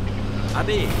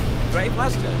 Abby, drive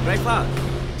faster, drive fast.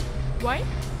 Why?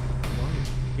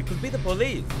 It could be the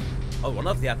police or one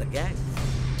of the other gangs.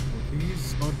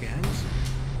 Police or gangs?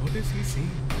 What is he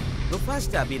saying? Go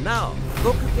fast, Abby, now.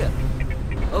 Go quicker.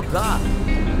 Oh, God.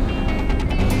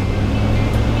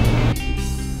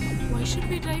 Why should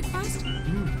we drive fast?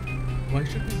 Why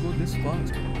should we go this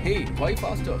fast? Hey, why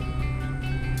faster?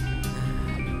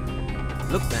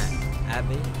 Look, man,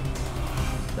 Abby.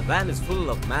 The van is full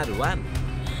of marijuana.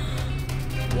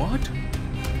 What?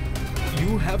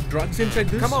 You have drugs inside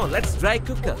this? Come on, let's drive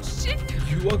quicker. Shit!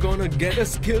 You are gonna get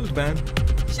us killed, man.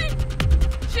 Shit!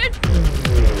 Shit!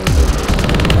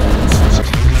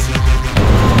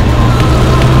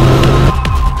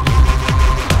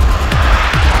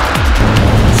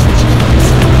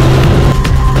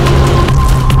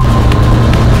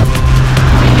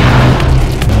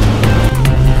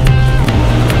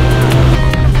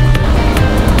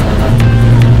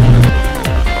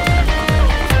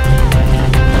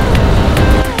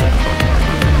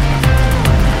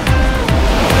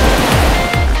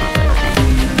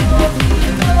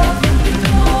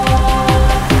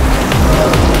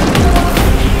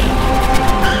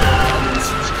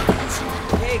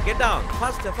 Get down.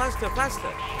 Faster, faster,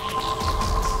 faster.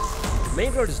 The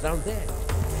main road is down there.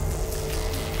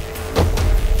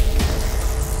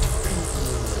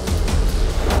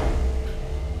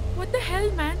 What the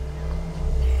hell, man?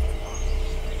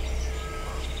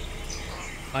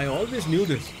 I always knew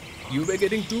this. You were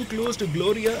getting too close to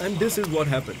Gloria and this is what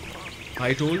happened.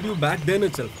 I told you back then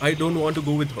itself, I don't want to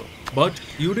go with her. But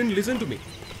you didn't listen to me.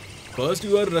 First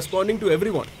you are responding to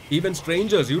everyone, even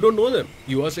strangers, you don't know them.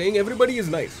 You are saying everybody is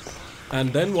nice.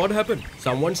 And then what happened?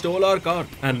 Someone stole our car.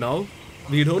 And now,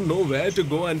 we don't know where to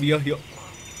go and we are here.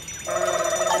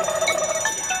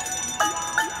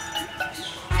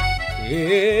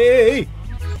 Hey!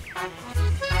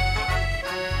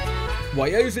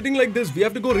 Why are you sitting like this? We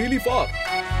have to go really far.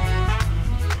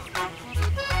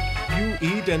 You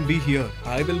eat and be here.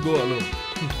 I will go alone.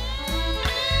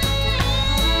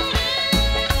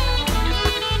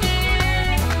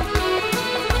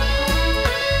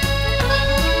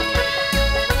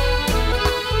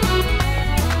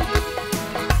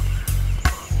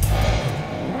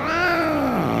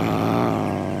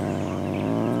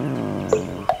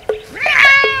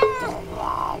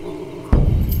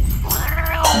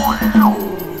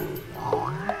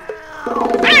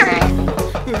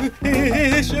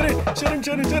 Hey,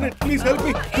 Sharon, please help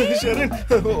me. Sharon,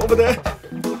 over there,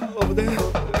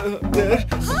 there.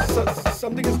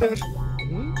 Something is there.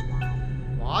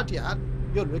 What, yaar?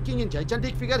 You're looking in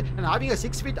gigantic figure and having a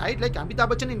 6 feet height like Amitabh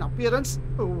Bachchan in appearance.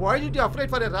 Why did you afraid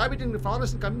for a rabbit in the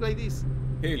forest and coming like this?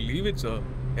 Hey, leave it, sir.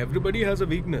 Everybody has a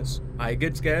weakness. I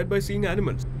get scared by seeing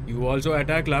animals. You also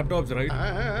attack laptops, right?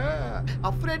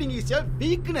 Afraiding is a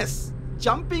weakness.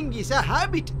 Jumping is a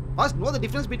habit. Must know the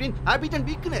difference between habit and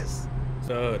weakness.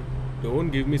 Sir, don't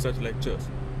give me such lectures.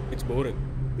 It's boring.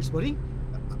 It's boring?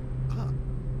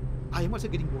 I am also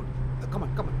getting bored. Come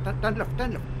on, turn left.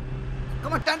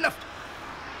 Come on, turn left.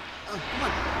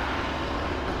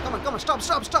 Come on, stop.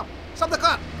 Stop the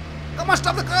car. Come on,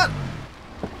 stop the car.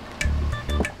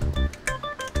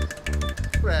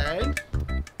 Friend,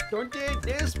 28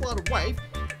 days for wife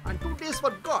and 2 days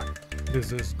for God.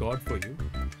 This is God for you?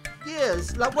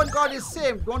 Yes, love and God is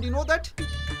same. Don't you know that?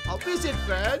 How is it,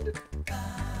 friend?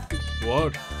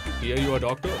 What? Here you are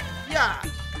doctor? Yeah.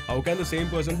 How can the same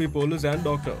person be police and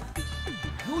doctor?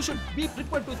 You should be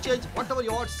prepared to change whatever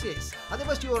your heart says.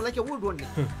 Otherwise, you are like a wood only.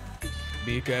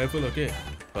 Be careful, okay?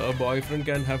 Her boyfriend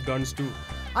can have guns too.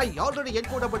 I already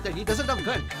encoded about that. He doesn't have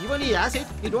gun. Even he has it,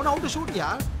 he don't know how to shoot,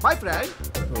 yeah. My friend.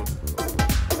 Oh.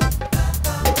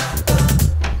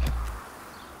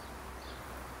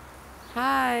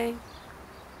 Hi.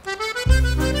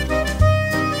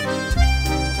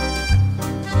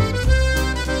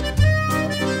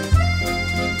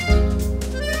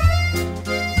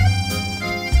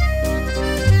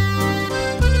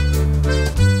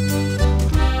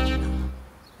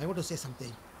 I want to say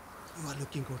something. You are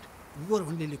looking good. You are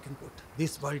only looking good.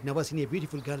 This world never seen a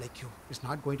beautiful girl like you. It's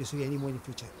not going to see you anymore in the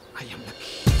future. I am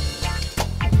lucky.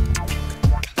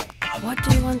 What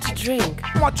do you want to drink?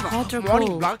 Hot or Morning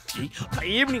cold? black tea,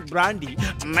 evening brandy,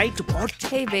 night party.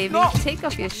 Hey baby, No. take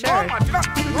off your shirt.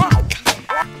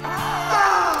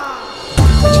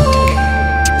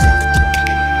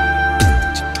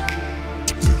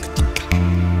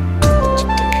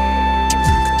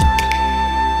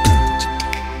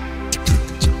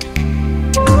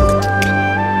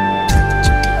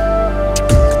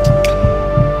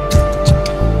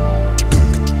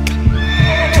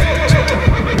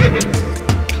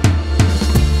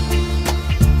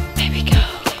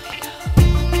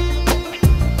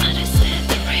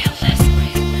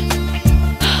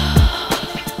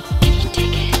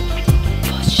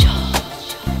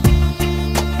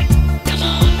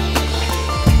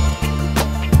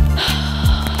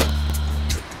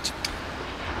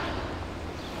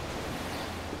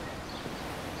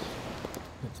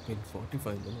 It's been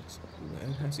 45 minutes.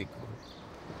 Where has he gone?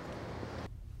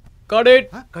 Got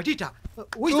it. Got it.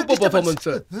 Who is Super the performance,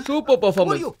 sir. Super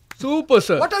performance. Who are you? Super,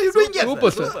 sir. What are you doing here?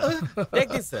 Super, sir. Take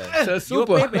this, sir. Sir,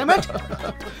 super. Clement,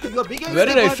 you are big.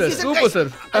 Very nice, sir. Super,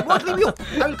 sir. I won't leave you.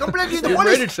 I will complain to you in the You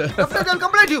police. made it, sir. Definitely, I will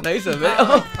complain to you. Nice, sir.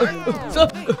 Sir,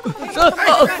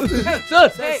 Sir,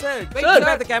 wait, sir.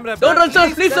 grab the camera. Don't run,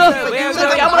 sir. Please, sir. Wait,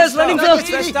 The camera is running, sir.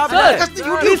 Sir, stop Sir, that.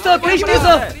 please, sir. Please,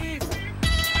 sir.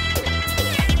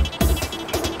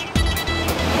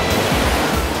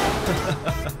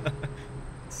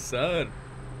 Sir,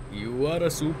 you are a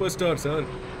superstar, sir.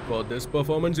 For this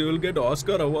performance, you will get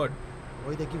Oscar award.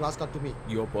 Why they give Oscar to me?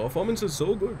 Your performance is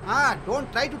so good. Don't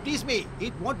try to tease me.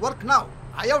 It won't work now.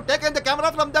 I have taken the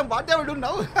camera from them. What they will do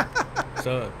now?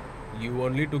 Sir, you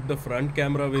only took the front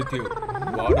camera with you.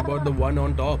 What about the one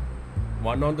on top,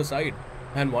 one on the side,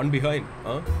 and one behind?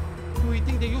 Huh? Do you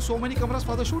think they use so many cameras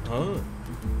for the shoot? Huh?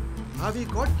 Have you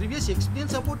got previous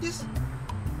experience about this?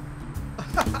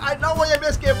 I know I am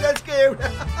escaped.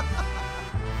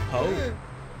 How?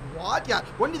 What? Yeah,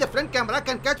 only the front camera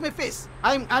can catch my face.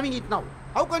 I'm having it now.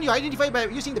 How can you identify by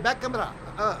using the back camera?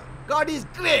 God is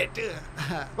great.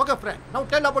 Okay, friend. Now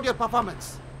tell about your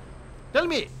performance. Tell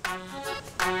me.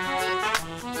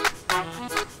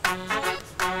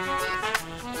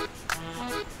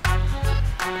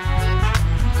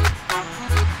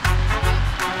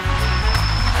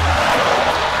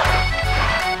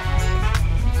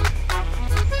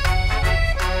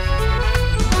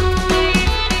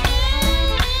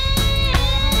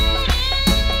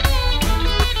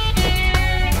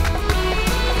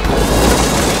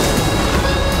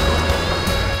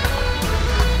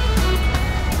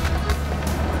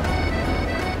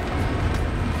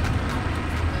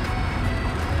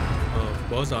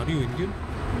 Boss, are you Indian?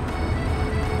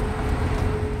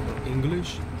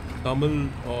 English, Tamil,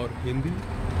 or Hindi?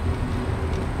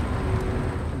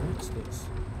 What's this?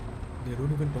 They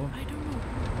don't even talk. I don't know.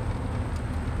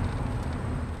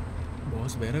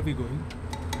 Boss, where are we going?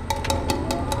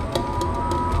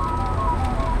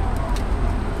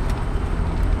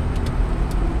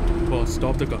 Boss,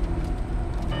 stop the car.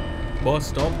 Boss,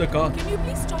 stop the car. Can you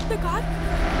please stop the car?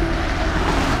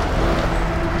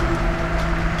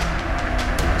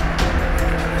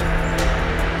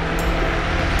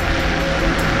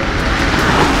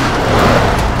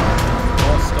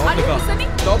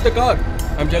 Stop the car.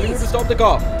 I'm telling you to stop the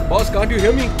car. Boss, can't you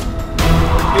hear me?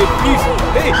 Hey, please.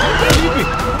 Hey, leave me.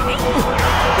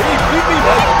 Hey, leave me,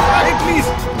 man. Hey, please.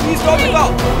 Please stop the car.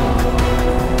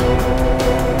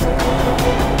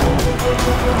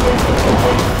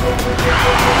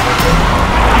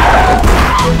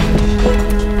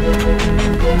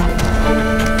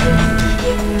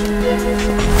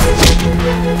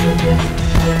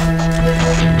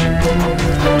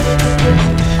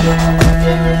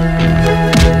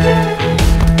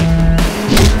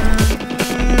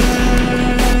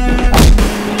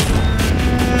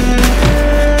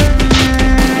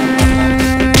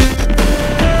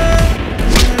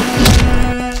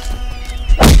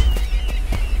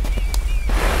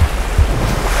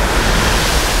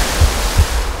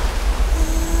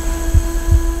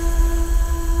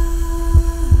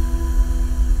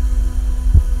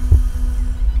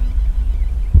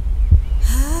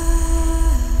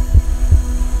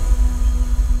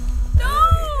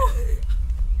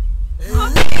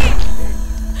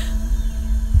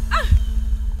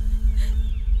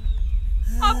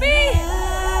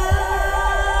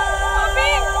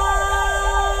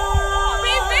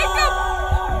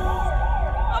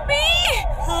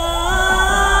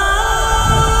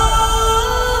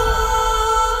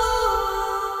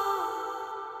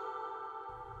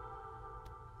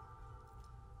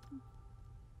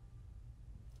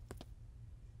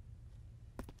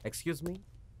 Excuse me?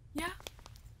 Yeah.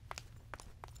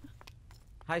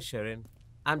 Hi, Sharon.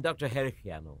 I'm Dr.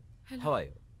 Herikiano. Hello. How are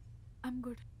you? I'm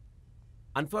good.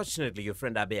 Unfortunately, your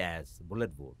friend Abby has a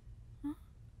bullet wound. Huh?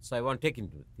 So I won't take him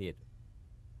to the theater.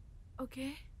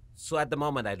 Okay. So at the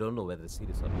moment, I don't know whether it's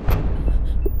serious or not.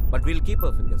 But we'll keep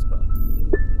our fingers crossed.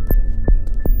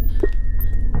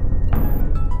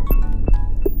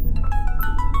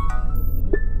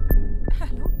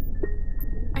 Hello?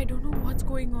 I don't know what's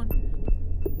going on.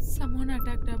 Someone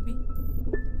attacked Abhi.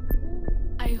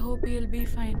 I hope he'll be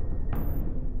fine.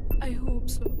 I hope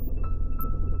so.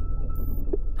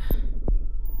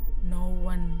 No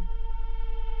one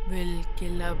will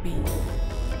kill Abhi.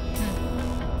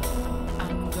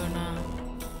 I'm gonna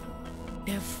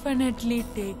definitely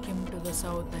take him to the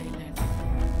South Island.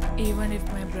 Even if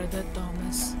my brother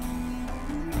Thomas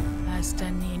has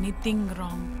done anything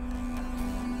wrong,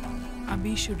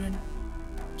 Abhi shouldn't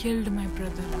killed my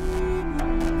brother.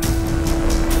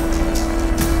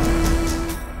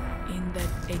 In that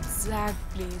exact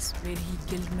place where he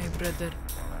killed my brother,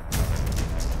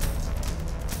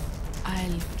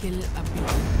 I'll kill Abhi.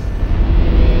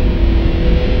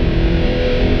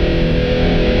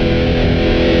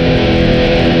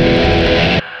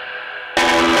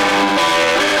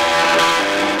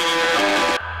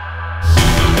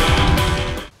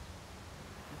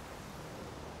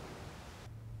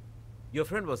 Your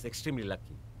friend was extremely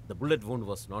lucky. The bullet wound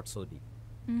was not so deep.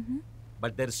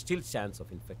 But there is still chance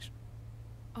of infection.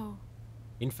 Oh.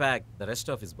 In fact, the rest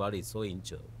of his body is so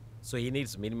injured, so he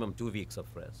needs minimum 2 weeks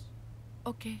of rest.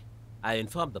 Okay. I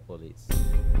informed the police.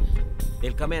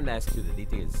 They'll come and ask you the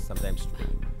details sometimes today.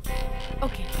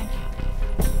 Okay, thank you.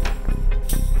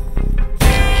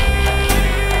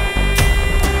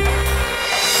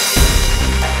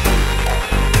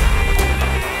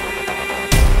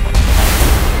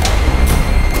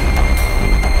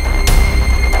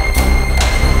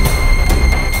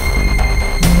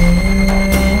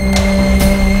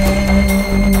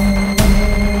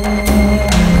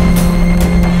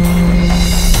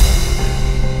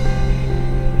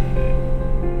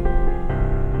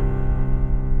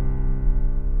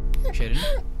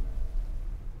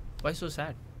 Why so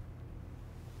sad?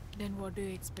 Then what do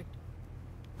you expect?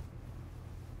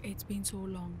 It's been so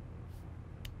long.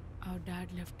 Our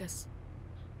dad left us,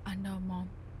 and our mom,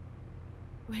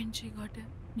 when she got a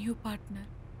new partner,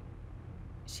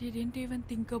 she didn't even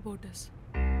think about us.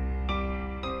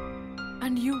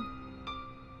 And you,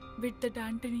 with that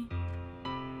Anthony,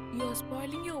 you are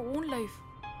spoiling your own life.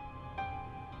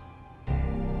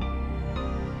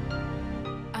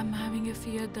 I'm having a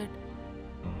fear that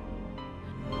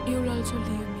you'll also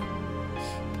leave me.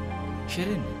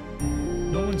 Sharon,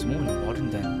 no one's more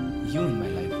important than you in my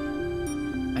life.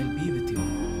 I'll be with you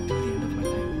till the end of my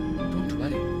life. Don't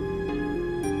worry.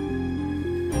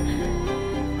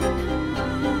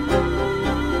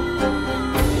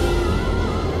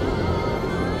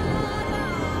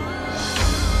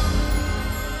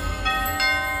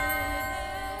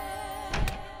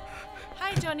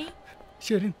 Hi, Johnny.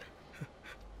 Sharon.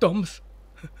 Thomas.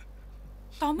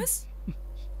 Thomas?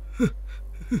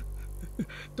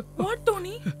 What,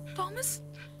 Tony? Thomas?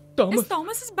 Thomas. Is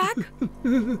Thomas is back?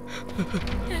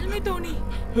 Tell me, Tony.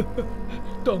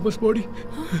 Thomas' body.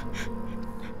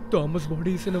 Thomas'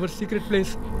 body is in our secret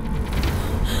place.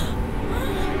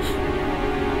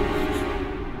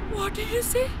 What did you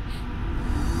say?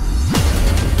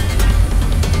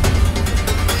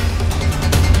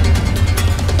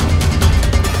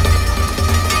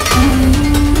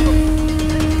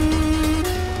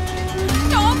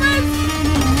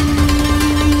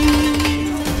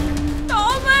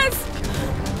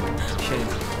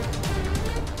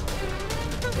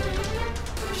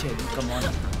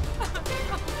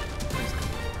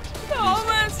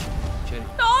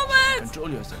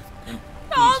 Control yourself.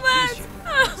 Thomas!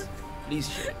 Please,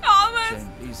 Sharon. Thomas!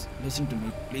 Sharon, please, listen to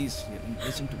me. Please, Sharon,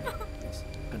 listen to me. Please,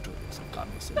 control yourself. Calm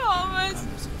yourself. Thomas!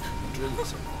 Calm yourself. Control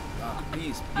yourself.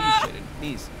 Please, Sharon,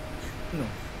 please. No.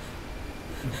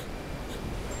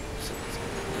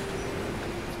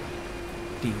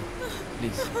 Dear,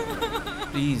 please.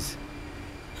 Please.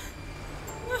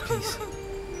 Please.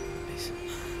 Please.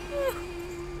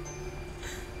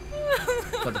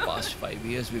 For the past 5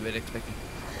 years, we were expecting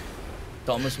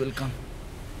Thomas will come.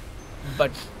 But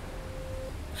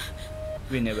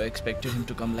we never expected him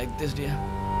to come like this, dear.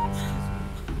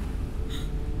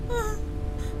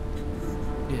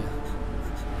 Dear.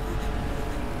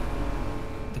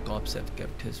 The cops have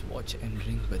kept his watch and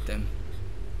ring with them.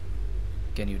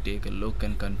 Can you take a look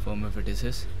and confirm if it is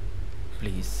his?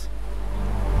 Please.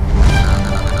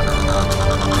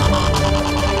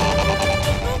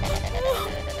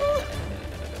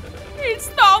 It's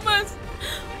Thomas!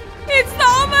 It's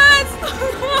Thomas!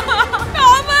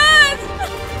 Thomas!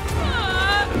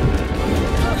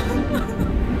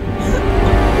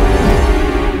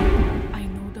 I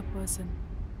know the person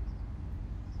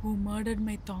who murdered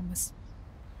my Thomas.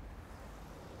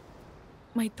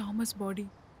 My Thomas body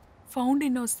found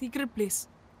in our secret place.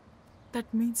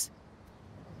 That means,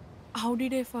 how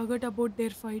did I forget about their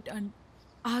fight and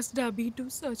asked Abby to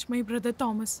search my brother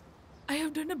Thomas? I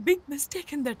have done a big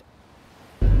mistake in that.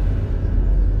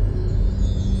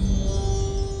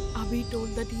 Abby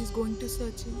told that he is going to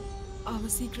search in our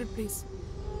secret place.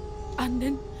 And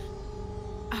then,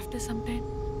 after some time,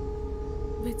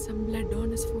 with some blood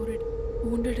on his forehead,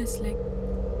 wounded his leg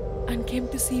and came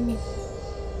to see me.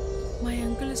 My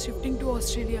uncle is shifting to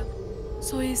Australia,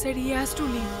 so he said he has to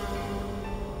leave.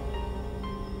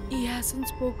 He hasn't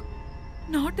spoke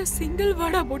not a single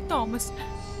word about Thomas.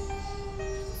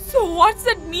 So what's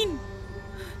that mean?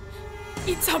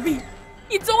 It's Abhi.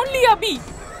 It's only Abhi.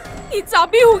 It's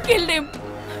Abhi who killed him.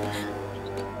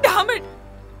 Damn it.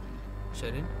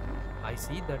 Sharon, I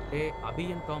see that day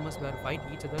Abhi and Thomas were fight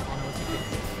each other on our secret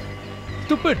place.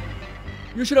 Stupid!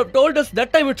 You should have told us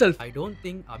that time itself. I don't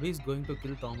think Abhi is going to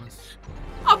kill Thomas.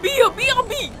 Abhi!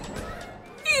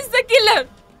 He is the killer.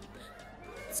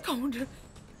 Scoundrel.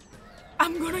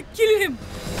 I'm gonna kill him.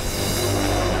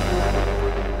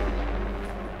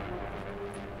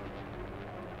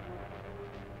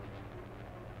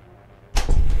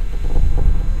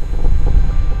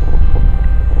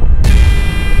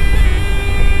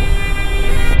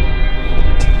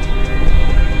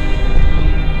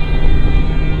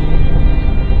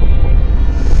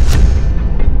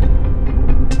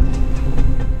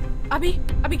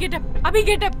 Abhi, get up. Abhi,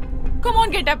 get up. Come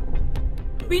on, get up.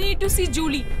 We need to see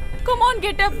Julie. Come on,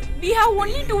 get up. We have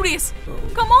only 2 days.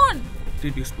 Come on.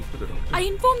 Did you speak to the doctor? I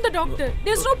informed the doctor.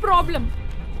 There's no problem.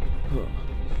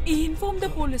 He informed the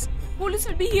police. Police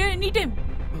will be here anytime.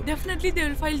 Definitely they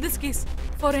will file this case.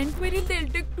 For inquiry, they'll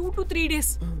take 2 to 3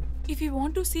 days. If you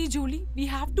want to see Julie, we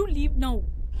have to leave now.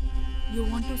 You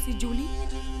want to see Julie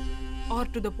or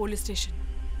to the police station?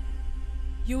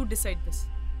 You decide this.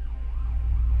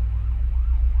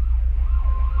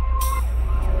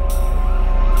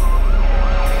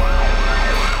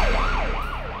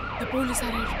 The police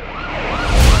arrived.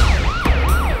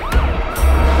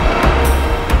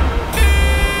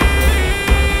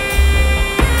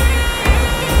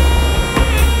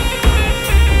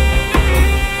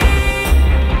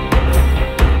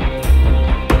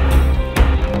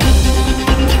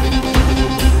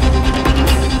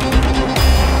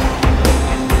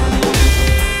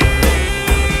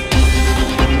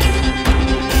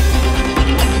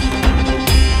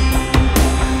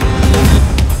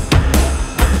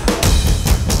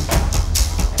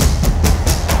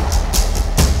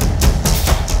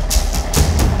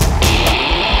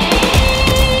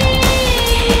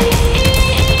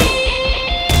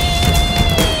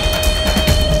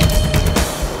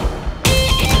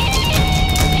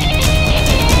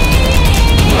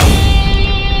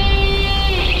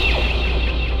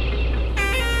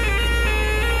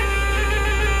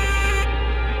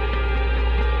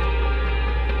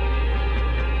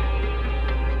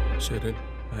 Sharon,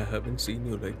 I haven't seen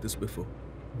you like this before.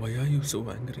 Why are you so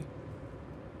angry?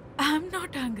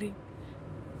 not angry.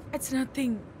 It's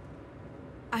nothing.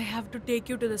 I have to take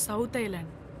you to the South Island.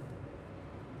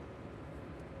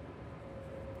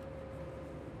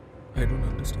 I don't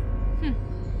understand.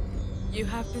 You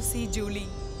have to see Julie.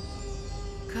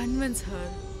 Convince her.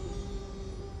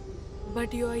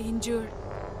 But you are injured.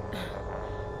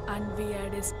 And we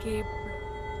had escaped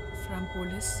from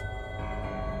police.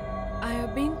 I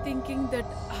have been thinking that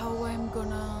how I'm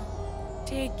gonna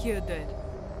take you there.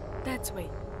 That's why.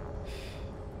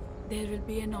 There will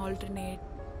be an alternate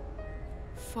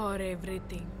for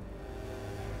everything.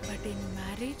 But in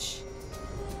marriage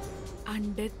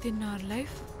and death in our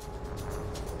life,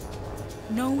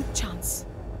 no chance.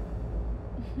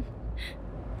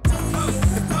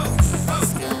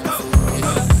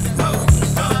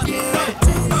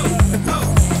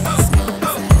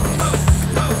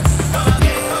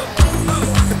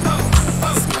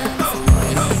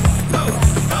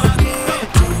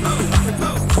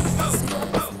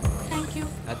 Thank you.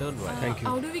 Don't worry. Thank you.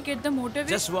 How do we get the motorway?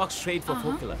 Just walk straight for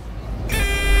Fokula.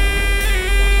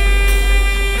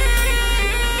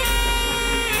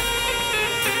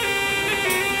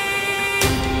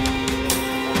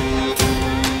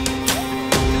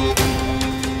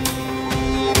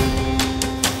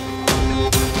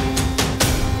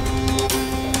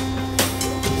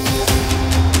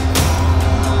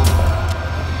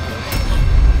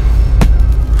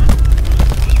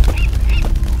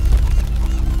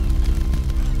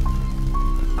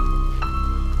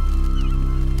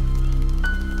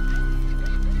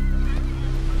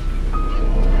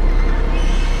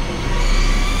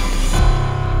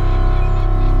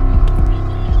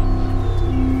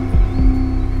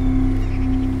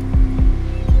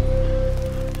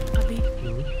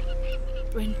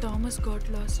 When Thomas got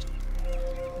lost,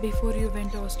 before you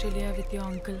went to Australia with your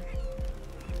uncle,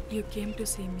 you came to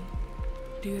see me.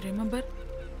 Do you remember?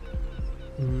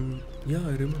 Yeah,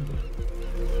 I remember.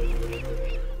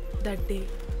 That day,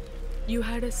 you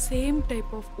had a same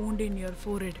type of wound in your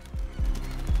forehead.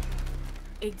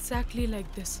 Exactly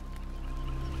like this.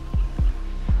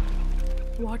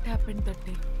 What happened that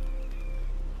day?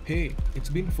 Hey, it's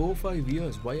been 4 or 5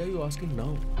 years. Why are you asking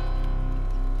now?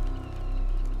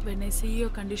 When I see your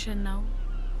condition now,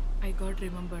 I got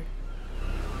remembered.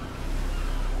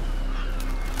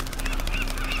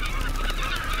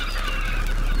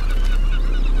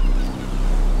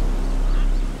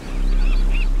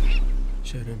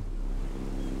 Sharon.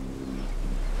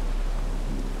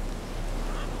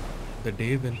 The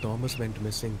day when Thomas went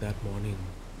missing that morning.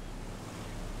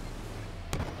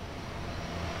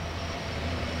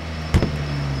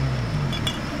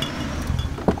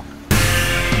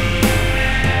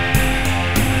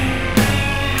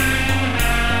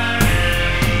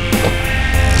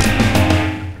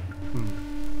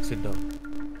 Sit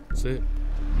down. Sit.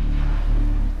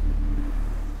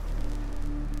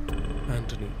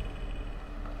 Anthony,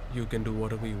 you can do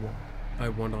whatever you want. I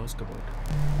won't ask about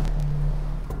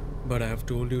it. But I have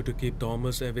told you to keep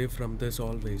Thomas away from this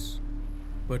always.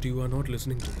 But you are not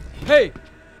listening to me. Hey!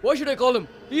 What should I call him?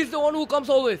 He's the one who comes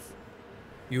always.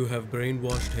 You have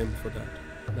brainwashed him for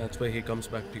that. That's why he comes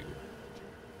back to you.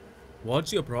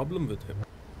 What's your problem with him?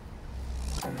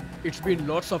 It's been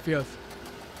lots of years.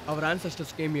 Our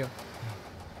ancestors came here.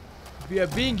 We are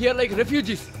being here like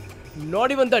refugees.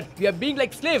 Not even that. We are being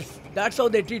like slaves. That's how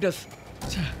they treat us.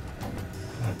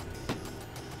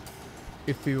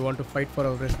 If we want to fight for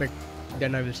our respect,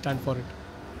 then I will stand for it.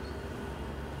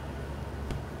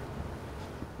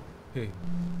 Hey,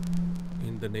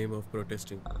 in the name of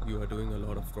protesting, you are doing a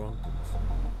lot of wrong things.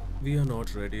 We are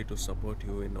not ready to support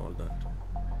you in all that.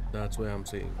 That's why I'm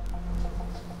saying,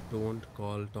 don't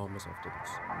call Thomas after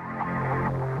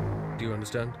this. Do you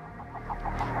understand?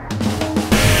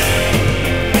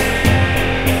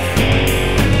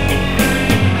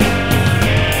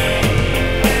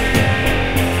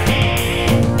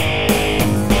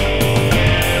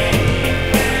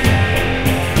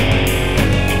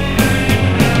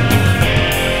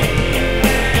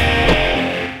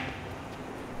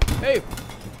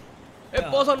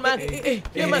 Pause on, man. Hey,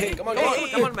 man. Come on,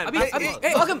 man.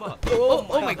 Pass him.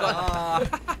 Oh my God.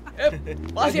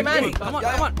 Pass here, man. Come on.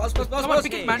 Come on,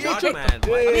 pick it, man. Shoot.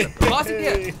 Pass it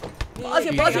here. Pass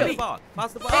here. Pass the ball.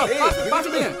 Pass it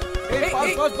here.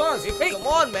 Pass. Hey, come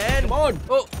on, man. Come on.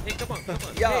 Oh, Hey, come on.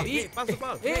 Yeah. Hey, pass the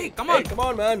ball. hey, come on. Come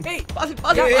on, man. Hey, Pass it,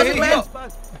 man.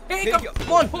 hey,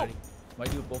 come on. Why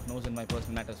do you poke nose in my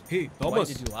personal matters? Hey, Why Thomas.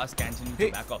 did you ask Anthony Hey,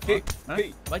 to back off? hey, huh?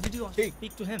 hey. Why did you Hey.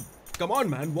 speak to him? Come on,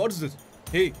 man. What is this?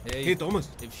 Hey, Thomas.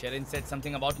 If Sharon said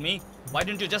something about me, why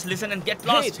didn't you just listen and get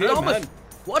lost? Hey, Thomas. man.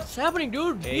 What's happening,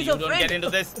 dude? Hey, He's you a don't friend. get into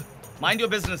this. Mind your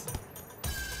business.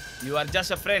 You are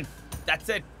just a friend. That's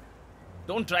it.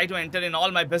 Don't try to enter in all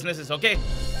my businesses, okay?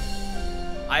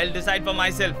 I'll decide for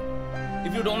myself.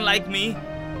 If you don't like me,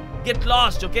 get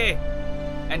lost, okay?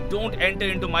 And don't enter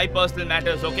into my personal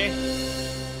matters, okay?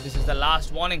 This is the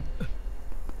last warning.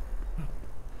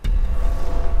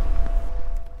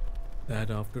 That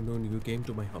afternoon you came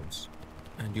to my house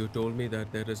and you told me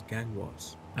that there is gang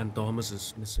wars and Thomas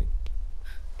is missing.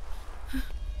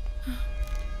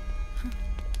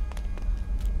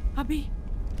 Abhi,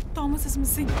 Thomas is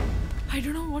missing. I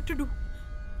don't know what to do.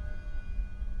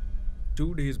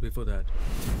 2 days before that,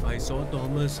 I saw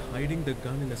Thomas hiding the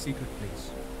gun in a secret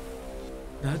place.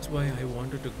 That's why I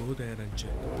wanted to go there and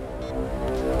check.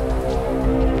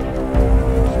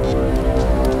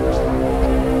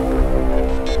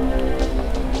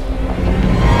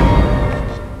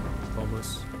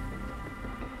 Thomas,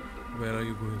 where are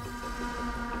you going?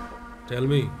 Tell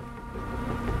me.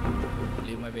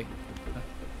 Leave my way.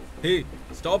 Hey,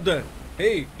 stop there.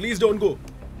 Hey, please don't go.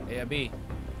 Hey, Abhi.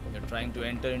 You're trying to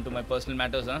enter into my personal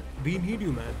matters, huh? We need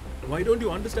you, man. Why don't you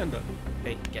understand that?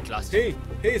 Hey, get lost. Hey,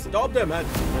 stop there, man.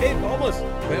 Hey, Thomas,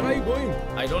 where are you going?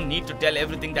 I don't need to tell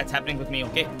everything that's happening with me,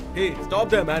 okay? Hey, stop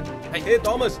there, man. Hey,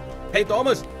 Thomas. Hey,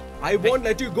 Thomas. I won't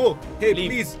let you go. Hey,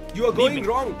 please. You are going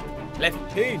wrong. Left.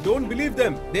 Hey, don't believe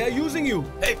them. They are using you.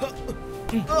 Hey.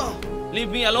 Leave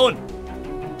me alone.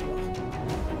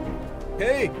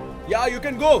 Hey, yeah, you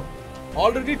can go.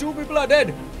 Already 2 people are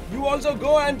dead. You also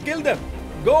go and kill them.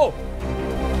 Go.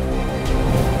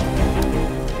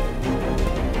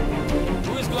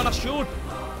 Who is gonna shoot?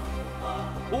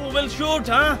 Who will shoot,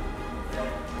 huh?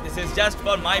 This is just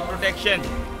for my protection.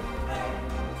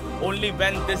 Only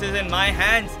when this is in my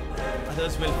hands,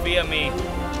 others will fear me.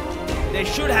 They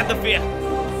should have the fear.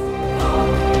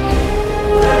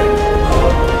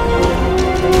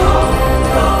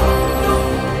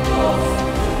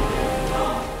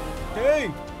 Hey,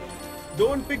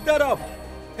 don't pick that up.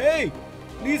 Hey,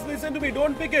 please listen to me.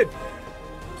 Don't pick it.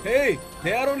 Hey,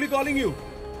 they are only calling you.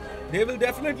 They will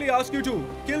definitely ask you to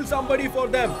kill somebody for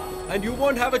them, and you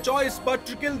won't have a choice but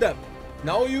to kill them.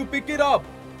 Now you pick it up.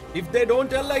 If they don't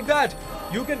tell like that,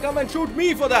 you can come and shoot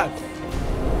me for that.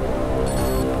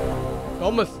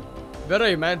 Thomas, where are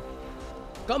you, man?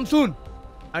 Come soon.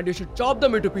 And you should chop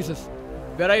them into pieces.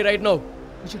 Where are you right now?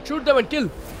 You should shoot them and kill.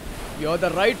 You're the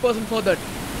right person for that.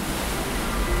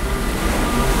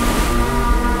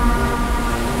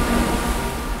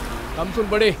 Come soon,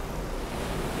 buddy.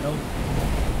 No.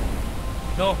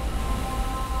 No.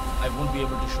 I won't be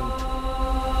able to shoot.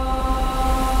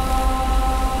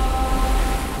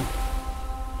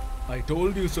 I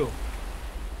told you so.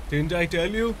 Didn't I tell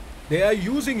you? They are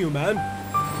using you, man.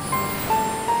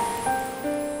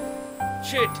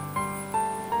 Shit.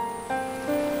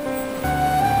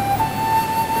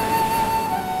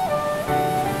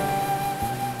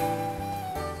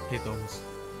 Hey, Thomas.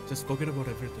 Just forget about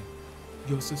everything.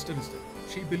 Your sister is there.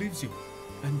 She believes you.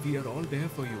 And we are all there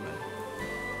for you, man.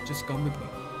 Just come with me.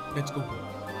 Let's go. Come.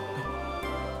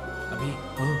 Abhi.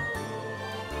 Huh?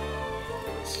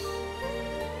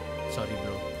 Sorry,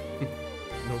 bro.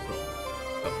 No problem.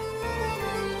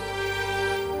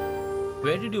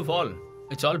 Where did you fall?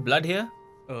 It's all blood here?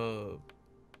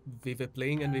 We were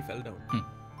playing and we fell down.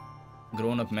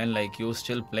 Grown-up men like you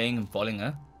still playing and falling,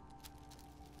 huh?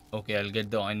 Okay, I'll get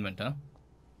the ointment, huh?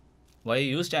 Why are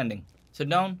you standing? Sit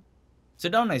down.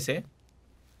 Sit down, I say.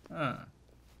 Ah.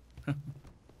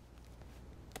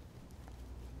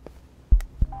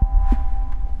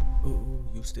 Oh,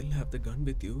 you still have the gun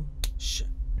with you? Shh.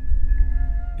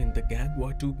 In the gang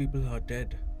war, 2 people are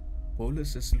dead.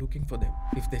 Police is looking for them.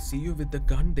 If they see you with the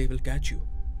gun, they will catch you.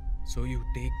 So you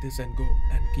take this and go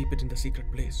and keep it in the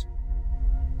secret place.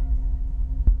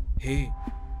 Hey,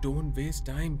 don't waste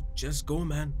time. Just go,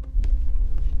 man.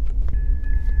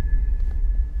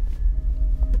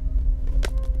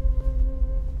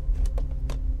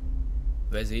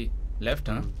 Where's he? Left,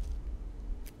 huh?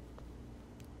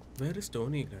 Where is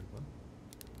Tony, Grandpa?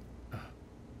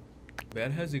 Where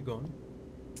has he gone?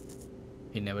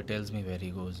 He never tells me where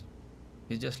he goes.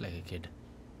 He's just like a kid.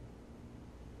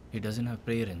 He doesn't have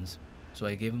parents, so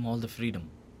I gave him all the freedom.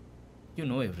 You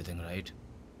know everything, right?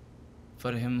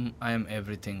 For him, I am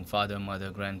everything. Father,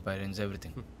 mother, grandparents,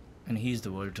 everything. And he's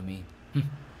the world to me.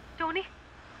 Tony?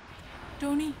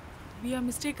 Tony, we are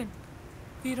mistaken.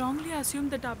 We wrongly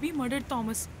assumed that Abhi murdered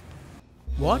Thomas.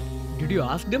 What? Did you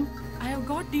ask them? I have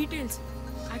got details.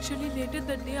 Actually, later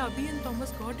that day, Abhi and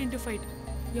Thomas got into fight.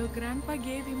 Your grandpa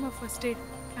gave him a first aid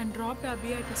and dropped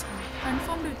Abhi at his home.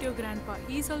 Confirmed with your grandpa.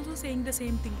 He is also saying the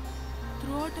same thing.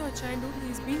 Throughout our childhood, he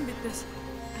has been with us.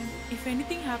 And if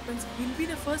anything happens, he'll be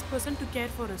the first person to care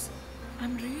for us.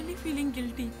 I'm really feeling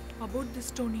guilty about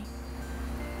this, Tony.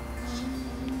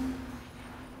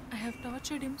 have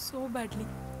tortured him so badly.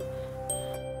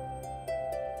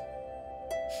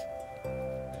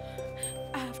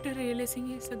 After realizing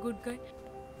he's a good guy,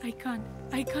 I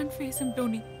can't face him,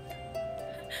 Tony.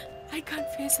 I can't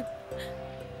face him.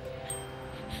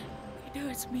 It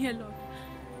hurts me a lot.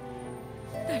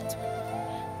 That's why.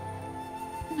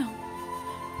 Now,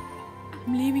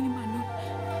 I'm leaving him alone.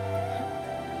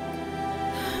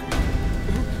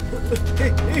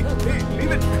 Hey,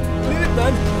 leave it,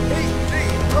 man. Hey.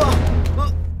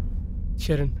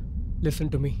 Sharon, listen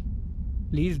to me.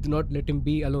 Please do not let him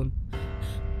be alone.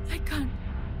 I can't.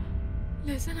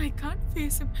 Listen, I can't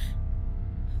face him.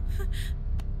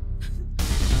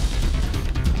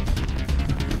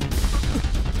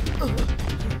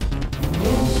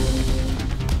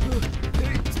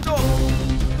 Stop!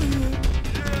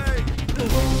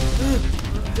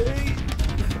 Hey!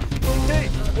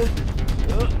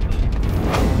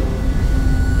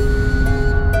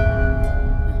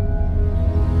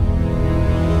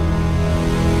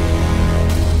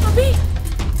 Abhi!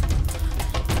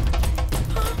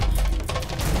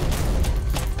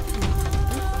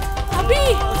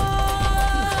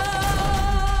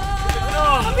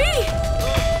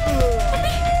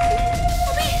 Abhi!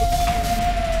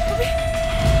 Abhi!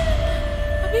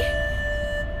 Abhi!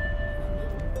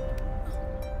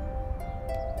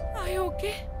 Are you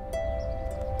okay?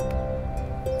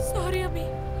 Sorry, Abhi.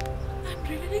 I'm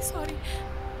really sorry.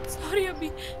 Sorry, Abhi.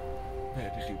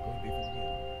 Where did you go leaving me?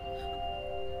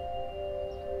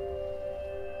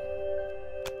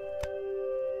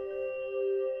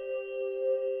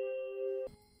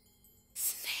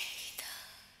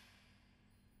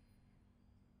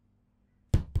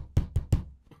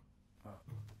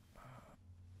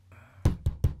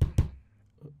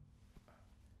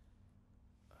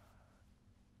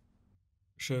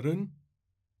 Sharon?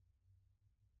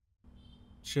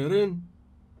 Sharon?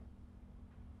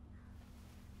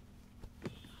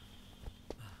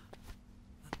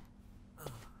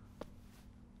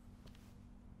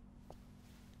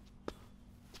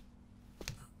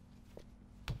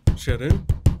 Sharon?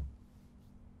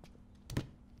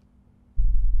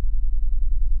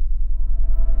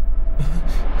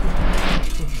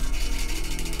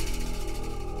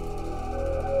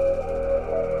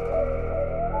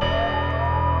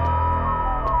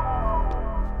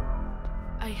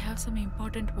 I have some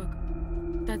important work.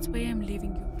 That's why I'm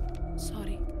leaving you.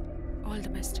 Sorry. All the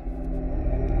best.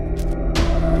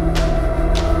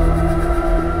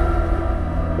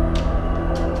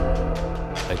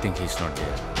 I think he's not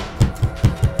there.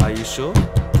 Are you sure?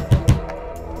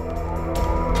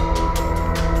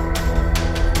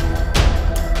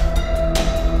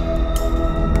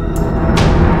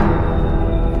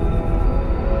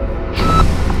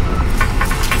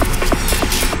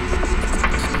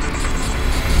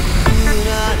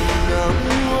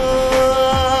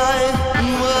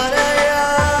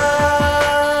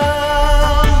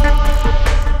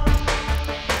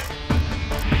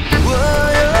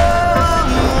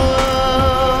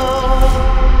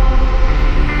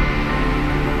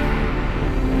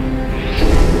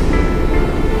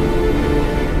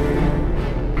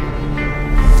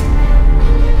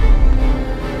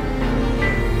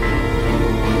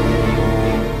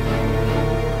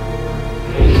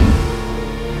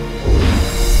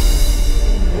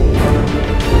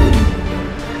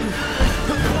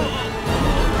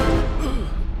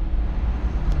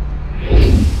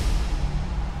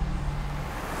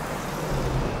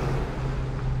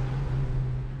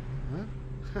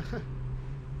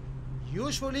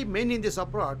 Usually men in this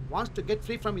abroad wants to get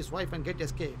free from his wife and get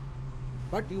escape.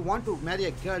 But you want to marry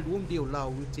a girl whom you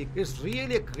love, which is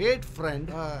really a great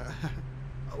friend.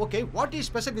 Okay, what is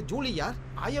special with Julie, yaar?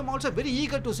 I am also very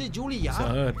eager to see Julie, yaar.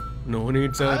 Sir, no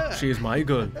need, sir. She is my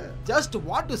girl. Just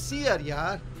want to see her,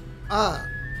 yaar.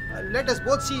 Let us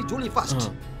both see Julie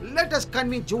first. Let us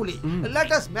convince Julie.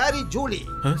 Let us marry Julie.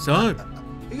 Sir?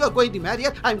 You are going to marry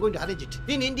her, I am going to arrange it.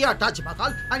 In India, Taj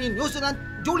Mahal, and in New Zealand,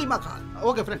 Julie Mahal.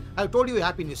 Okay, friend, I have told you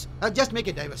happy news. Just make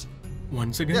it diverse.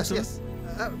 Once again, yes, sir? Yes,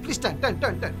 please turn. Turn.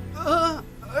 Turn.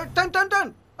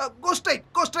 Go straight.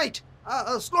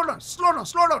 Slow down.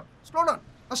 Stop.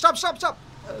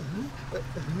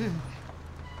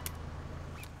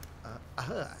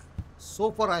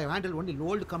 So far, I have handled only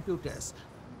old computers.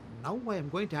 Now I am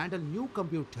going to handle new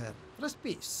computer. Press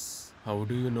peace. How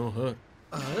do you know her?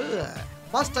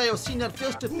 First, I have seen her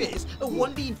face to face,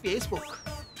 only in Facebook.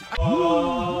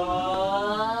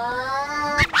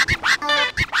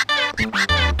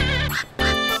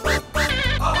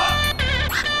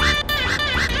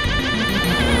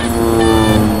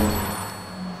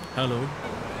 Hello?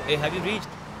 Hey, have you reached?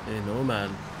 Hey, no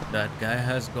man. That guy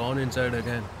has gone inside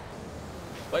again.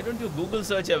 Why don't you Google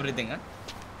search everything, huh?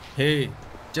 Hey,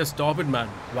 just stop it, man.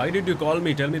 Why did you call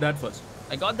me? Tell me that first.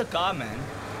 I got the car, man.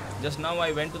 Just now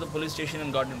I went to the police station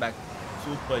and got it back.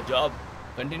 Super job.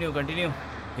 Continue.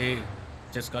 Hey,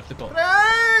 just cut the call.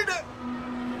 Friend!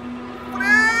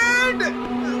 Friend!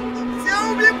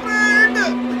 Save me, friend!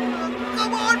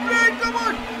 Come on, friend, come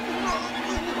on!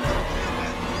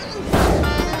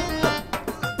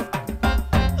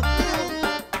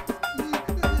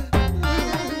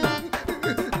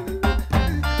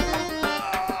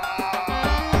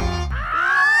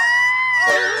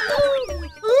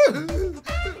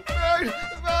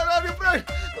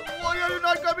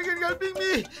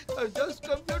 I just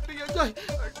come here to enjoy.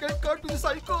 Get caught to the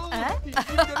psycho. If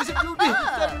there is a beauty,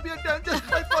 there will be a danger.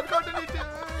 I forgotten it.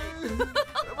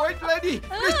 White lady,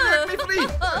 please let me free.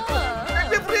 Let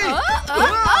me free.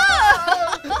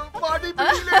 Body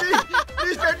pretty lady,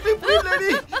 please let me free,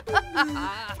 lady.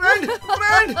 Friend,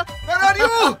 where are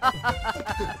you?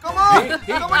 Come on,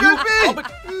 come on, help me.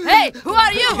 Hey, who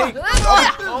are you?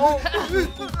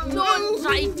 Don't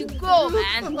try to go,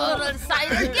 man, or else I'll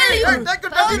kill you. Take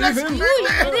it, You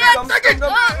idiot! Take it.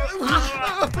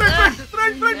 Friend.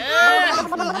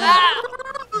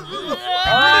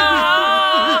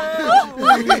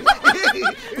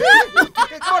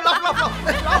 Come on, laugh.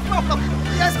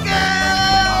 Yes, girl.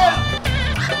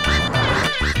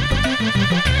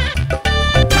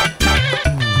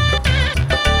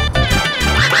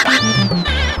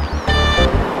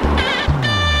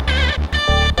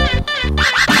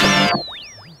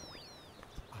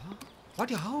 What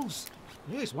your house?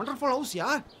 Yes, wonderful house,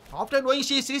 yeah. After knowing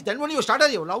she is, then when you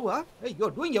started your love, huh? Hey,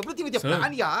 you're doing everything with your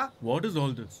plan, yeah. What is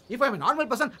all this? If I'm a normal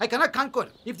person, I cannot conquer.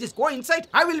 If this go inside,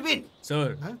 I will win.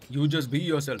 Sir, you just be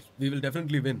yourself. We will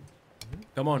definitely win.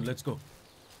 Come on, let's go.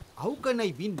 How can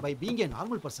I win by being a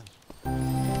normal person?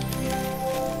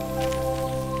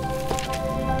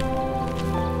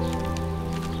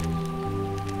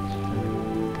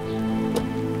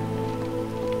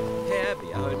 Hey, Abby,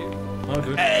 how are you?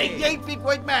 Hey, 8 feet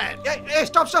white man. Hey,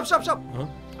 stop. Huh?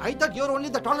 I thought you're only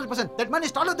the taller person. That man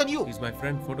is taller than you. He's my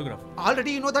friend, photographer.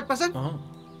 Already you know that person?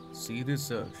 See this,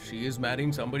 sir. She is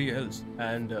marrying somebody else,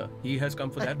 and he has come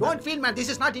for that. Don't feel, man. This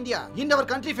is not India. In our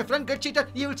country, if a friend gets cheated,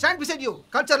 he will stand beside you.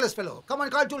 Cultureless fellow. Come on,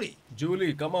 call Julie.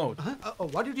 Julie, come out.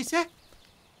 What did he say?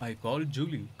 I called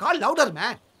Julie. Call louder,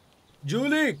 man.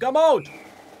 Julie, come out.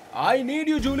 I need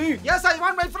you, Julie. Yes, I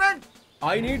want my friend.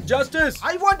 I need justice.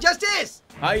 I want justice.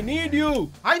 I need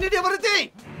you. I need everything.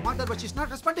 Wonder, but she's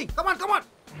not responding. Come on.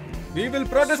 We will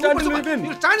protest until we win.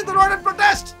 You'll stand in the road and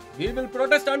protest. We will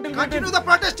protest until we win. Continue the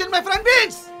protest till my friend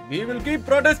wins. We will keep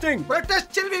protesting.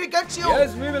 Protest till we get you.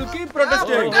 Yes, we will keep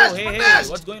protesting. Hey,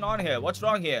 what's going on here? What's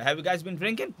wrong here? Have you guys been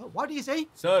drinking? What do you say?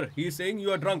 Sir, he's saying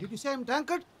you are drunk. Did you say I'm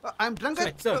drunkard? I'm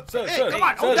drunkard? Sir, hey, come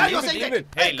on. How dare you say that?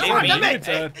 Hey, come on, leave it,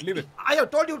 sir. Leave it. I have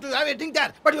told you to have a drink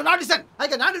there, but you not listen. I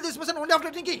can handle this person only after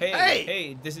drinking.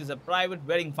 Hey, this is a private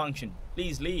wedding function.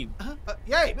 Please leave.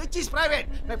 Hey, which is private?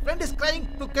 My friend is crying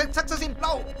to get success in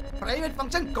plow. Private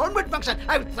function, government function.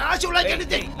 I will thrash you like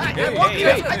anything.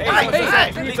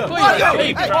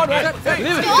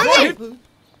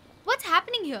 What's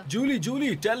happening here?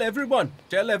 Julie, tell everyone.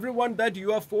 Tell everyone that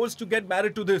you are forced to get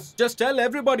married to this. Just tell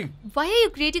everybody. Why are you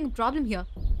creating a problem here?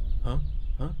 Huh?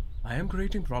 I am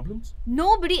creating problems?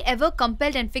 Nobody ever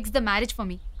compelled and fixed the marriage for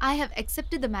me. I have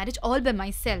accepted the marriage all by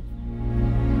myself.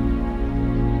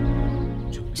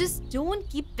 Just don't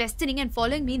keep pestering and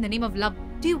following me in the name of love.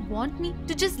 Do you want me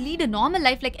to just lead a normal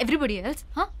life like everybody else?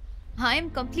 I am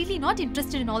completely not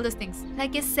interested in all those things.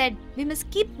 Like I said, we must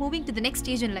keep moving to the next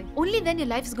stage in life. Only then your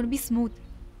life is going to be smooth.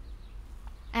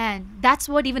 And that's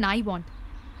what even I want.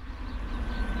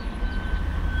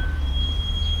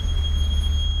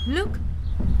 Look.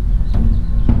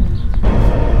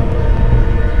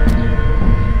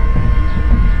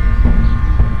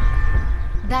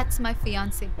 That's my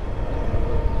fiancé.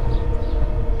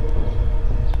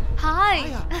 Hi.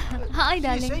 Hi,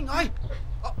 darling. She's saying hi.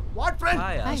 What friend?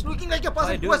 Hi. He's looking like a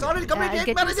person who has already completed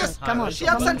 8 marriages. Come on. She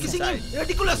has and kissing him.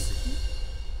 Ridiculous.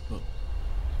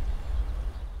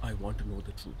 I want to know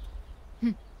the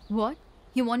truth. What?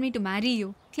 You want me to marry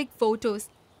you, click photos,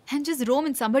 and just roam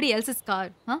in somebody else's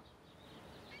car, huh?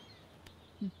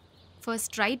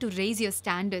 First, try to raise your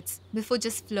standards before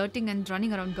just flirting and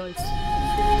running around girls.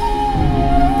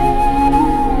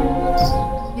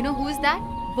 You know who is that?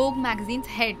 Vogue magazine's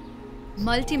head.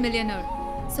 Multi-millionaire.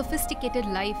 Sophisticated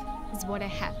life is what I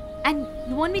have. And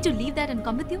you want me to leave that and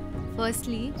come with you?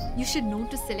 Firstly, you should know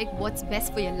to select what's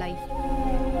best for your life.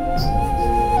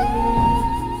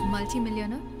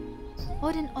 Multi-millionaire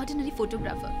or an ordinary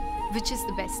photographer? Which is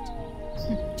the best?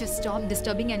 Just stop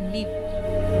disturbing and leave.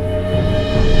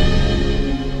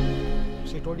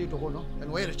 She told you to go, no?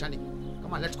 Then why are you standing?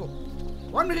 Come on, let's go.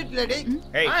 1 minute, lady.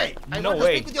 Hey, I no want to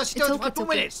way. speak with your sister for 2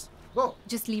 minutes. Go.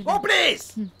 Just leave Go, them.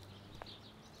 please.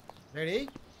 Ready?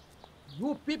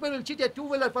 You people will cheat a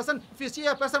two-wheeler person if you see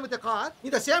a person with a car.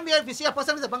 In the same way, if you see a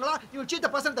person with a bungalow, you will cheat the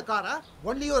person with the car. Huh?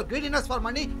 Only your greediness for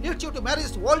money leads you to marry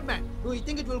this old man. Do you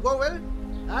think it will go well?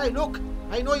 Hey, look,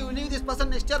 I know you will leave this person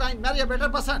next year and marry a better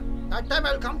person. That time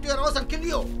I will come to your house and kill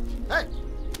you. Hey,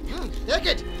 take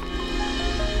it.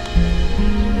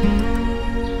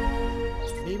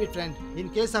 Leave it, friend. In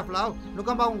case of love,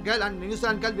 Nukambaung girl and New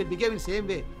Zealand girl will behave in the same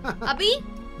way. Abhi?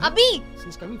 Abhi?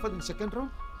 She's coming for the second round.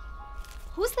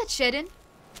 Who's that Sharon?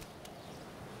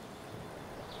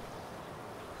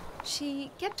 She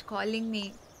kept calling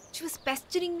me. She was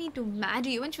pestering me to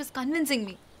marry you and she was convincing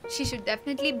me. She should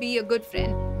definitely be a good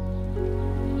friend.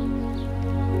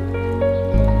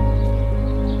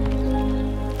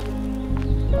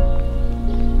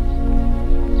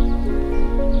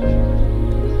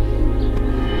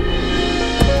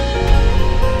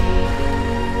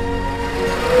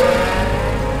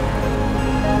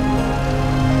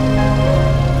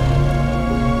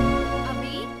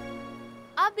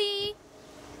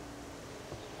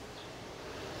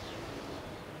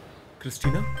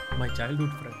 Christina, my childhood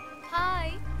friend.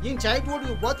 Hi. In childhood,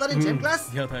 you both were in same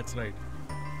class? Yeah, that's right.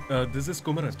 This is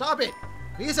Kumaran. Stop it.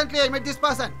 Recently, I met this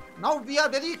person. Now we are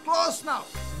very close now.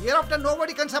 Hereafter,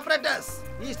 nobody can separate us.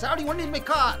 He is traveling only in my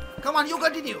car. Come on, you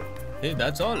continue. Hey,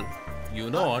 that's all.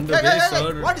 You know, on the way,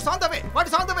 sir. What is on the way? What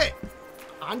is on the way?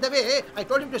 On the way, I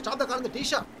told him to stop the car in the tea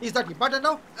shop. Is that important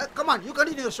now? Come on, you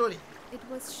continue your story. It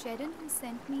was Sharon who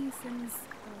sent me since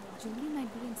Julie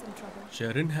might be in some trouble.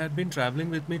 Sharon had been traveling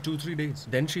with me 2-3 days.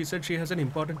 Then she said she has an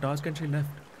important task and she left.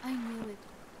 I knew it.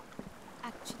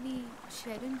 Actually,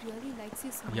 Sharon really likes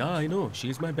you so much. Yeah, I know.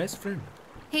 She's my best friend.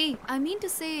 Hey, I mean to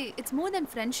say, it's more than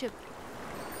friendship.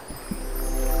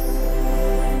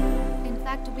 In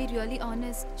fact, to be really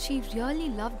honest, she really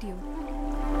loved you.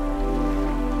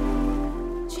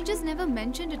 She just never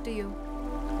mentioned it to you.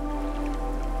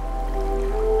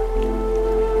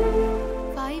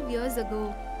 5 years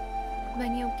ago,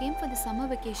 when you came for the summer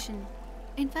vacation,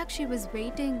 in fact, she was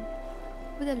waiting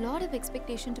with a lot of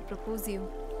expectation to propose you.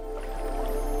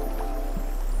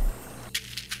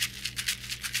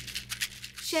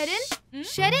 Sharon?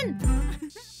 Sharon!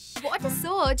 What is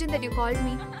so urgent that you called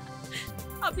me?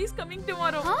 Abhi's coming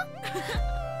tomorrow. Huh?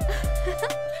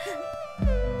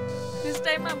 This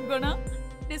time I'm gonna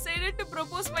decided to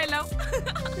propose my love.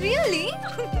 Really?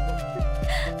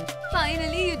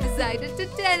 Finally, you decided to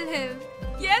tell him.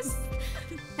 Yes.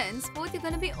 Henceforth, you're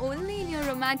gonna be only in your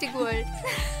romantic world.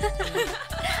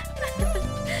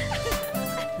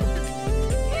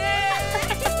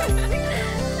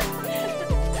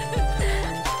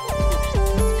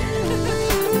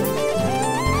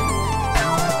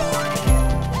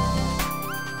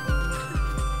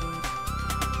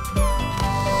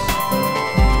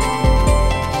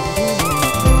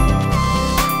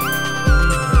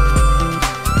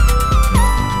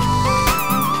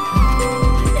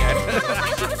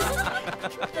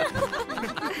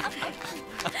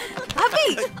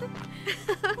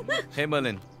 Hey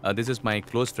Merlin, this is my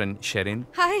close friend Sharon.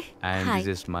 Hi. And Hi.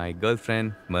 this is my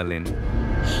girlfriend Merlin.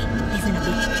 Listen,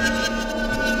 Abhi.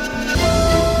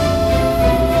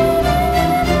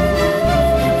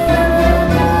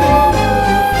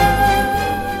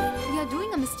 You're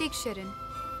doing a mistake, Sharon.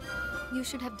 You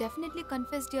should have definitely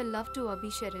confessed your love to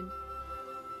Abhi, Sharon.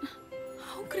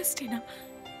 How, Christina?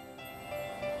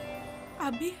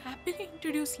 Abhi happily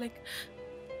introduced like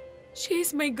she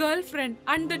is my girlfriend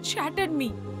and that shattered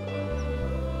me.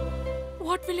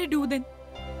 What will I do then?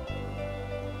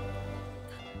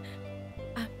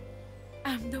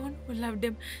 I'm the one who loved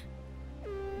him,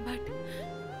 but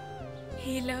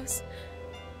he loves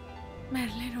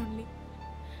Marilyn only.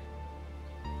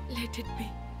 Let it be.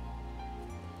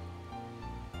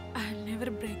 I'll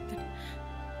never break that.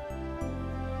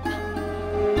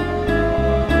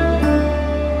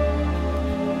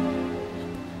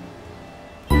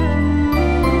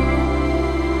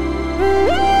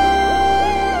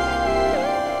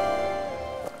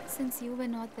 Since you were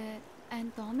not there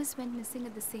and Thomas went missing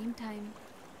at the same time,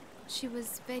 she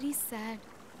was very sad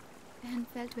and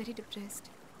felt very depressed.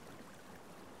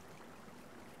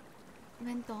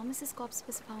 When Thomas's corpse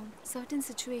was found, certain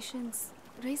situations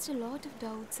raised a lot of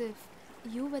doubts if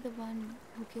you were the one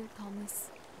who killed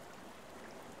Thomas.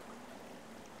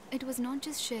 It was not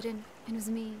just Sharon, it was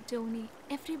me, Tony,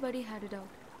 everybody had a doubt.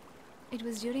 It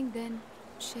was during then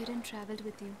Sharon traveled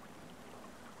with you.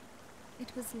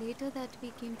 It was later that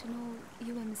we came to know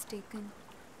you were mistaken.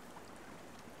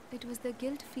 It was the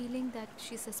guilt feeling that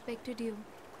she suspected you,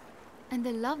 and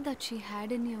the love that she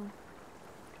had in you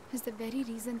is the very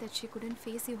reason that she couldn't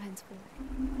face you henceforth.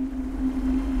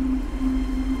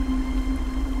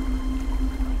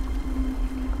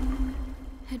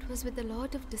 It was with a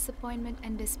lot of disappointment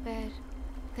and despair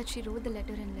that she wrote the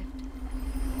letter and left.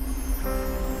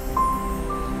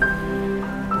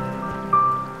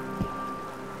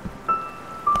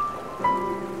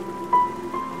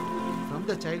 From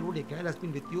the childhood, a girl has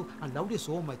been with you and loved you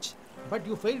so much. But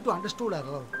you failed to understand her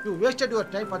love. You wasted your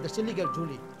time for the silly girl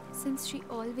Julie. Since she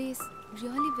always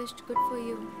really wished good for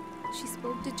you, she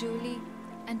spoke to Julie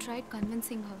and tried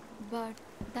convincing her. But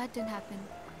that didn't happen.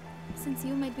 Since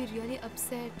you might be really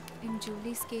upset in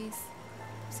Julie's case,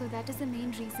 so that is the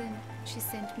main reason she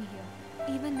sent me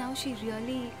here. Even now, she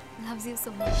really loves you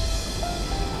so much.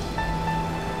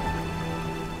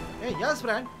 Hey, yes,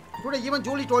 friend. Today even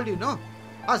Julie told you, no?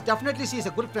 As definitely she is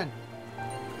a good friend.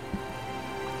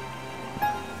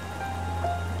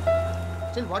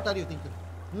 Still, what are you thinking?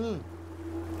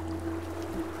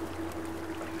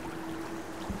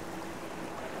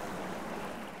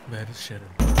 Where is Sharon?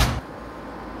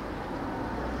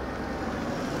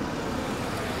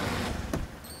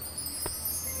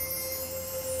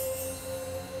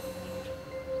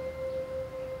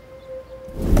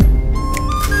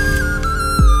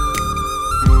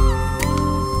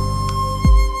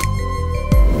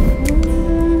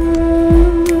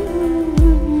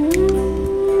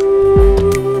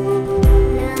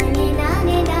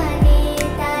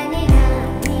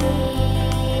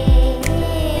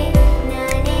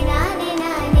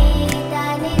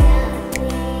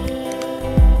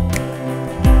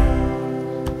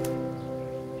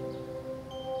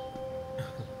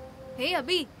 Hey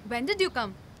Abhi, when did you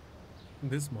come?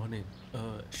 This morning.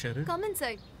 Sharon? Come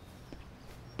inside.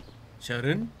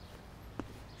 Sharon?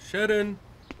 Sharon?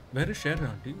 Where is Sharon,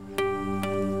 auntie?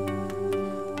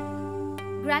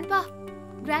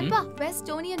 Grandpa, where's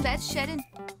Tony and where's Sharon?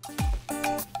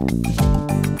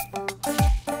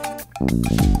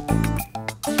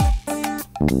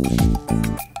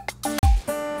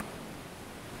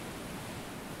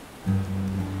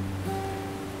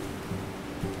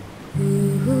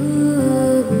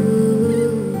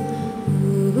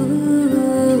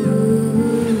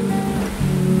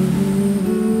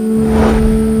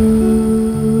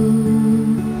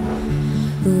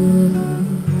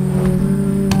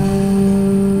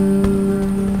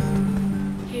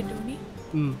 Hey Tony,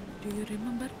 do you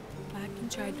remember back in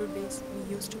childhood days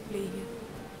we used to play here?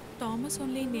 Thomas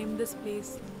only named this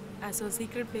place as our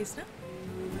secret place, na?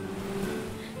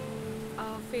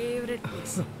 Our favorite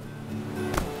place.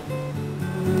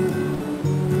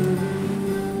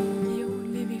 Here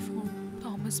only we found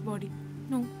Thomas' body.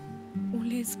 No,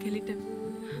 only his skeleton.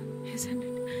 Isn't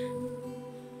it?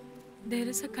 There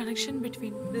is a connection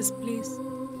between this place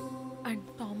and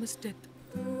Thomas' death.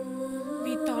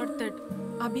 We thought that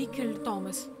Abhi killed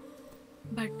Thomas,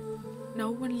 but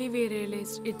now only we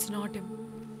realized it's not him.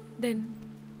 Then,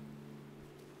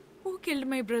 who killed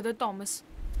my brother Thomas?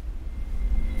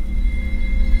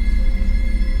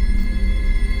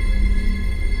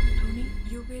 Tony,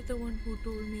 you were the one who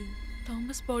told me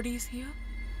Thomas' body is here.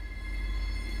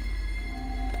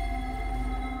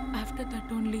 After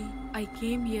that only, I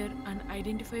came here and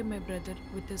identified my brother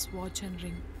with his watch and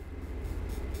ring.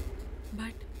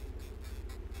 But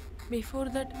before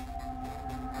that,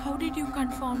 how did you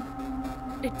confirm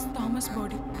it's Thomas'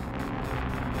 body?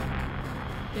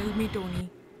 Tell me, Tony,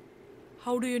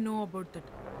 how do you know about that?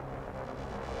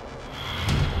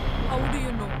 How do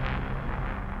you know?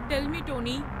 Tell me,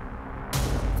 Tony.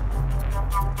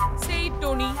 Say it,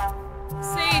 Tony.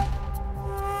 Say it.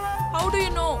 How do you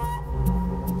know?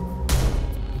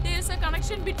 There is a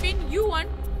connection between you and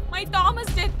my Thomas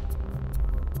death.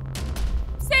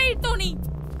 Say it, Tony.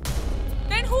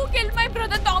 Then who killed my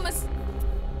brother Thomas?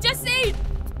 Just say it.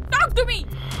 Talk to me.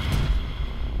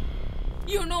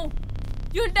 You know.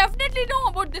 You'll definitely know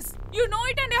about this. You know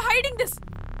it and you're hiding this.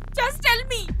 Just tell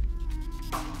me.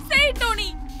 Say it,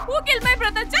 Tony. Who killed my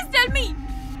brother? Just tell me.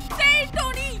 Say it,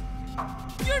 Tony.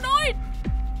 You know it.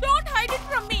 Don't hide it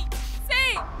from me.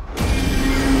 Say.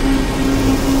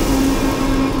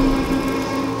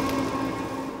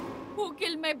 Who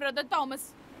killed my brother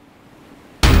Thomas?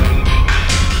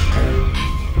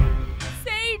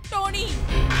 Say it, Tony.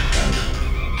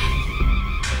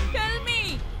 Tell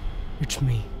me. It's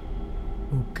me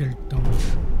who killed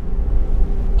Thomas.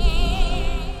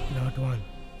 Not one,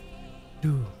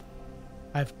 two.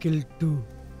 I've killed two.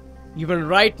 Even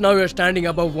right now you're standing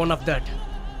above one of that.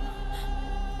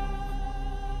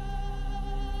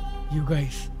 You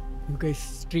guys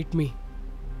treat me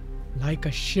like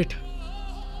a shit.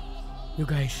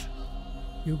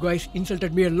 You guys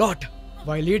insulted me a lot.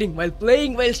 While eating, while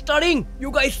playing, while studying.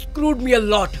 You guys screwed me a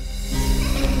lot.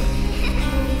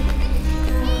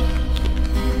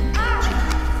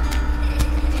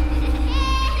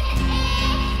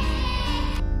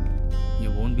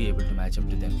 You won't be able to match up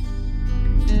to them.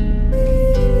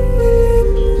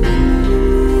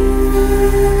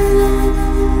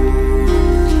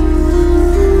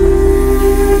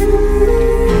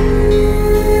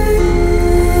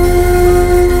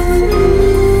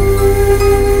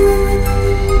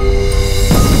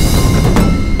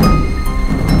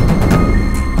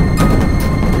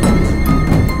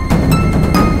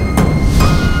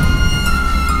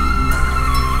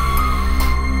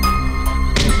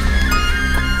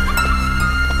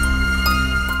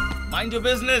 Mind your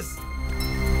business.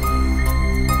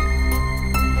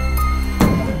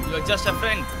 You're just a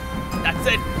friend. That's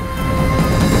it.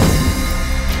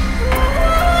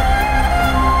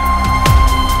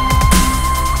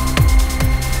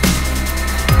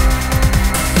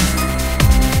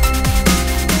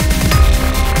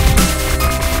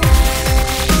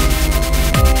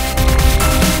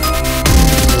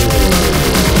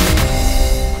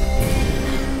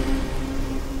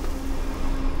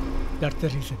 That's the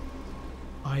reason.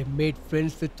 I made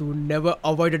friends with who never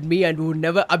avoided me and who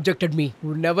never objected me,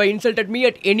 who never insulted me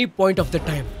at any point of the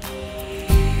time.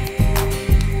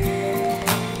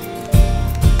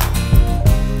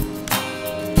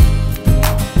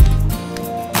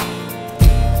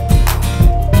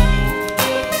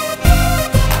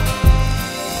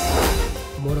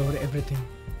 Moreover, everything,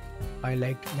 I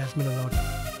liked Jasmine a lot.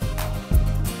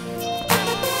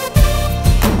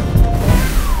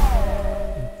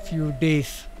 In few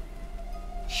days,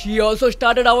 she also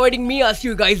started avoiding me as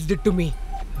you guys did to me.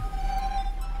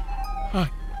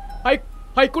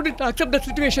 I couldn't accept the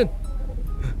situation.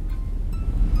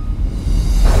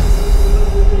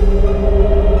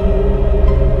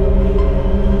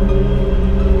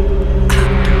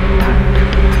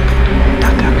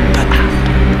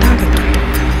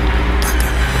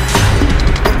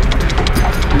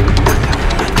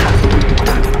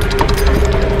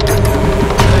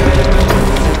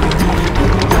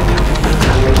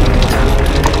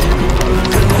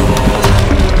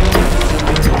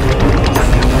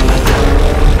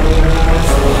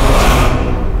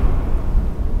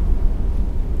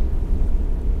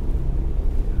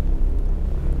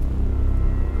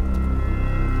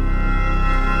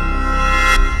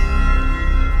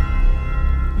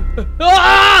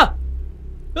 Ah!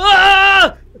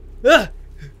 Ah! Ah!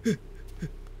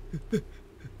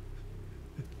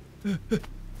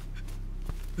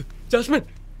 Jasmine!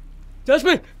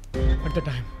 Jasmine!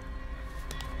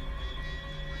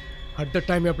 At the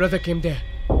time your brother came there.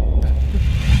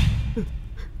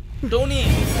 Tony!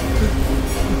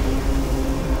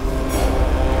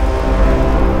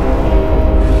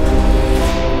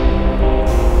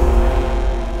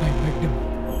 I begged him.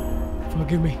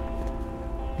 Forgive me.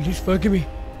 Please forgive me.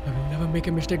 I will never make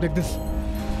a mistake like this.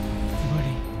 But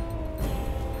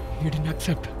he didn't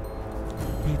accept.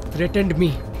 He threatened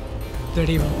me that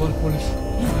he will call police.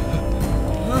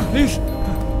 Please.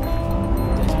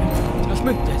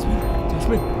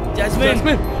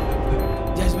 Jasmine.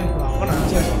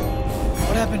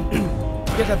 What happened?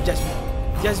 Get up,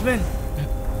 Jasmine.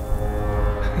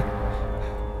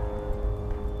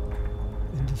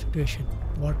 In this situation,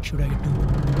 what should I do?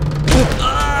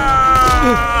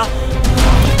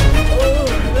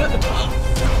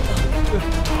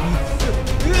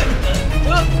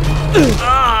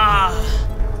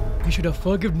 He should have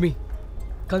forgiven me,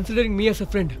 considering me as a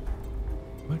friend.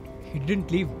 But he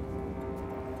didn't leave.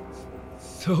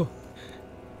 So,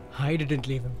 I didn't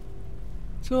leave him.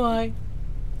 So I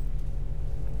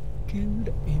killed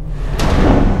him.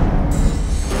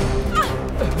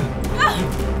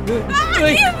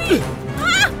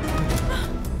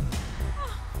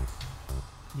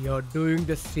 You're doing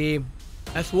the same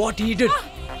as what he did.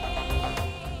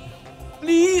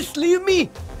 Please leave me.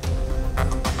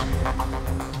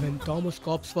 When Thomas'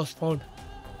 corpse was found,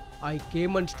 I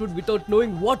came and stood without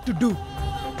knowing what to do.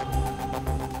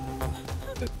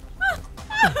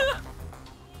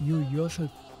 You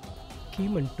yourself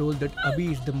came and told that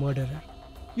Abhi is the murderer.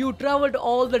 You traveled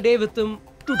all the day with him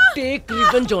to take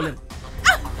revenge on him.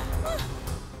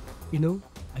 You know,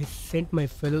 I sent my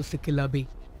fellows to kill Abhi,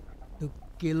 to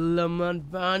kill him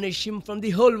and banish him from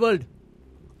the whole world.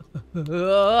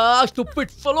 Stupid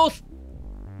fellows!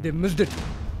 They missed it.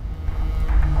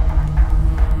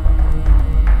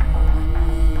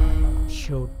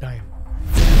 Show time.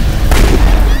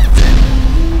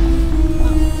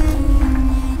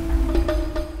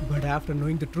 But after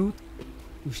knowing the truth,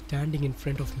 you're standing in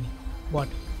front of me, What?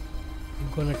 You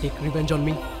gonna take revenge on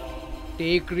me?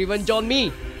 Take revenge on me?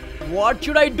 What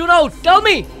should I do now? Tell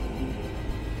me!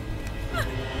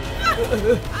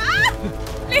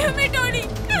 Leave me, Tony!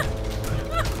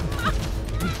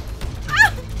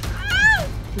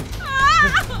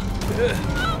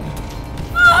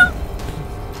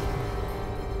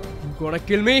 You gonna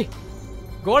kill me?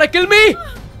 Gonna kill me?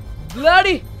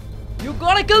 Bloody! You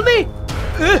gonna kill me?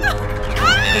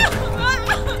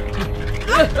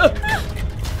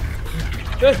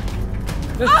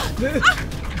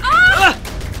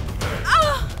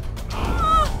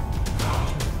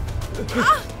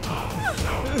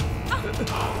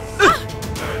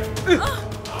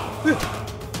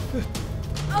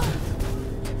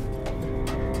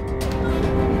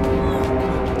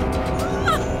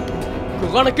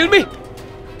 You're gonna kill me?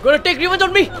 Gonna take revenge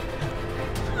on me?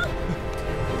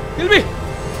 Kill me!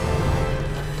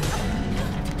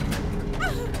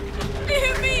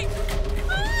 Leave me!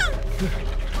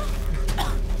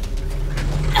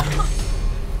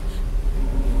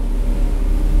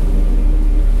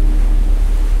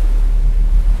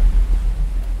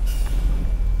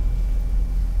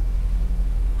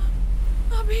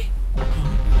 Abhi!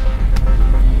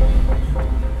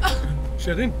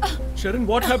 Sharon? Sharon,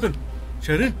 what happened?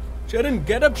 Sharon? Sharon,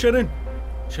 get up, Sharon!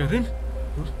 Sharon?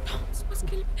 Thomas must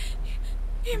kill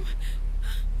him.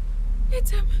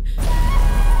 It's him.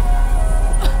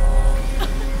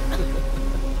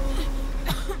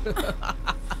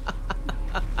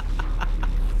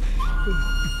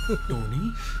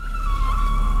 Tony?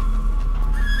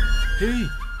 Hey,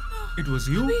 it was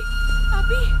you?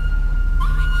 Abhi!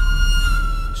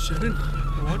 Sharon,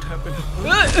 what happened?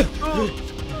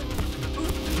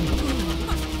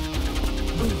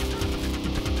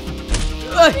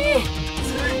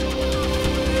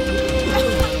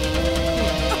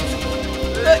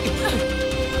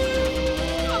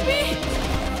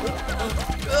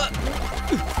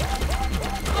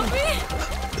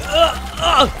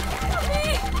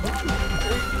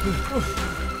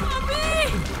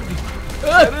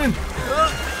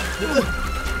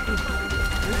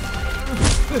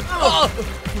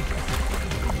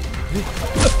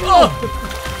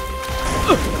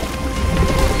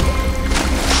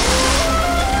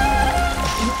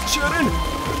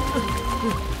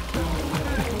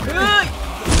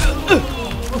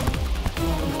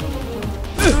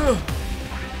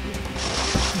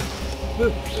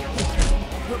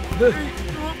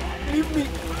 Leave me.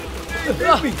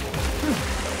 Leave me.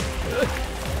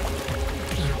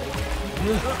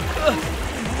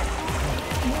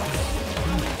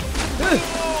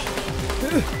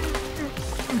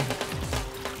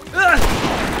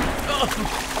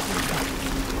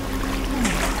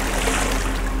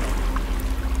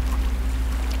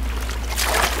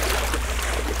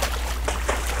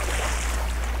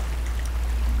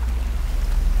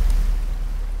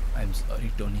 I'm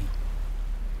sorry, Tony.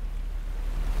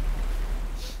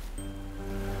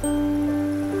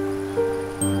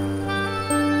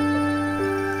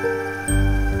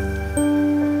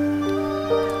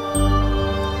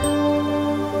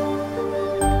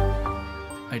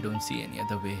 I don't see any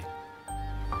other way.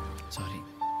 Sorry.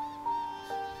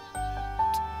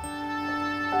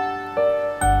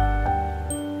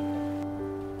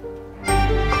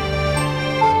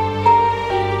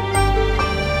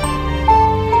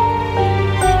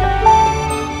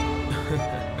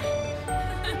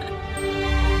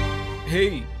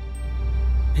 Hey.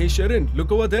 Hey, Sharon,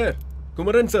 look over there.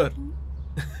 Kumaran sir.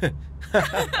 From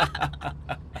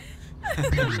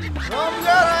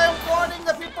here, I am warning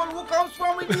the people who comes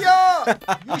from India.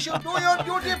 You should do your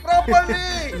duty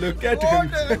properly. Look at Don't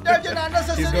him. indulge in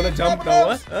unnecessary He's gonna jump now,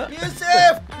 problems. huh? Be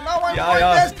safe. Now I'm Yeah, going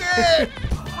yeah. to escape.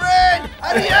 Friend,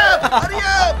 hurry up. Hurry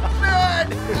up. Friend,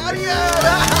 hurry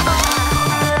up.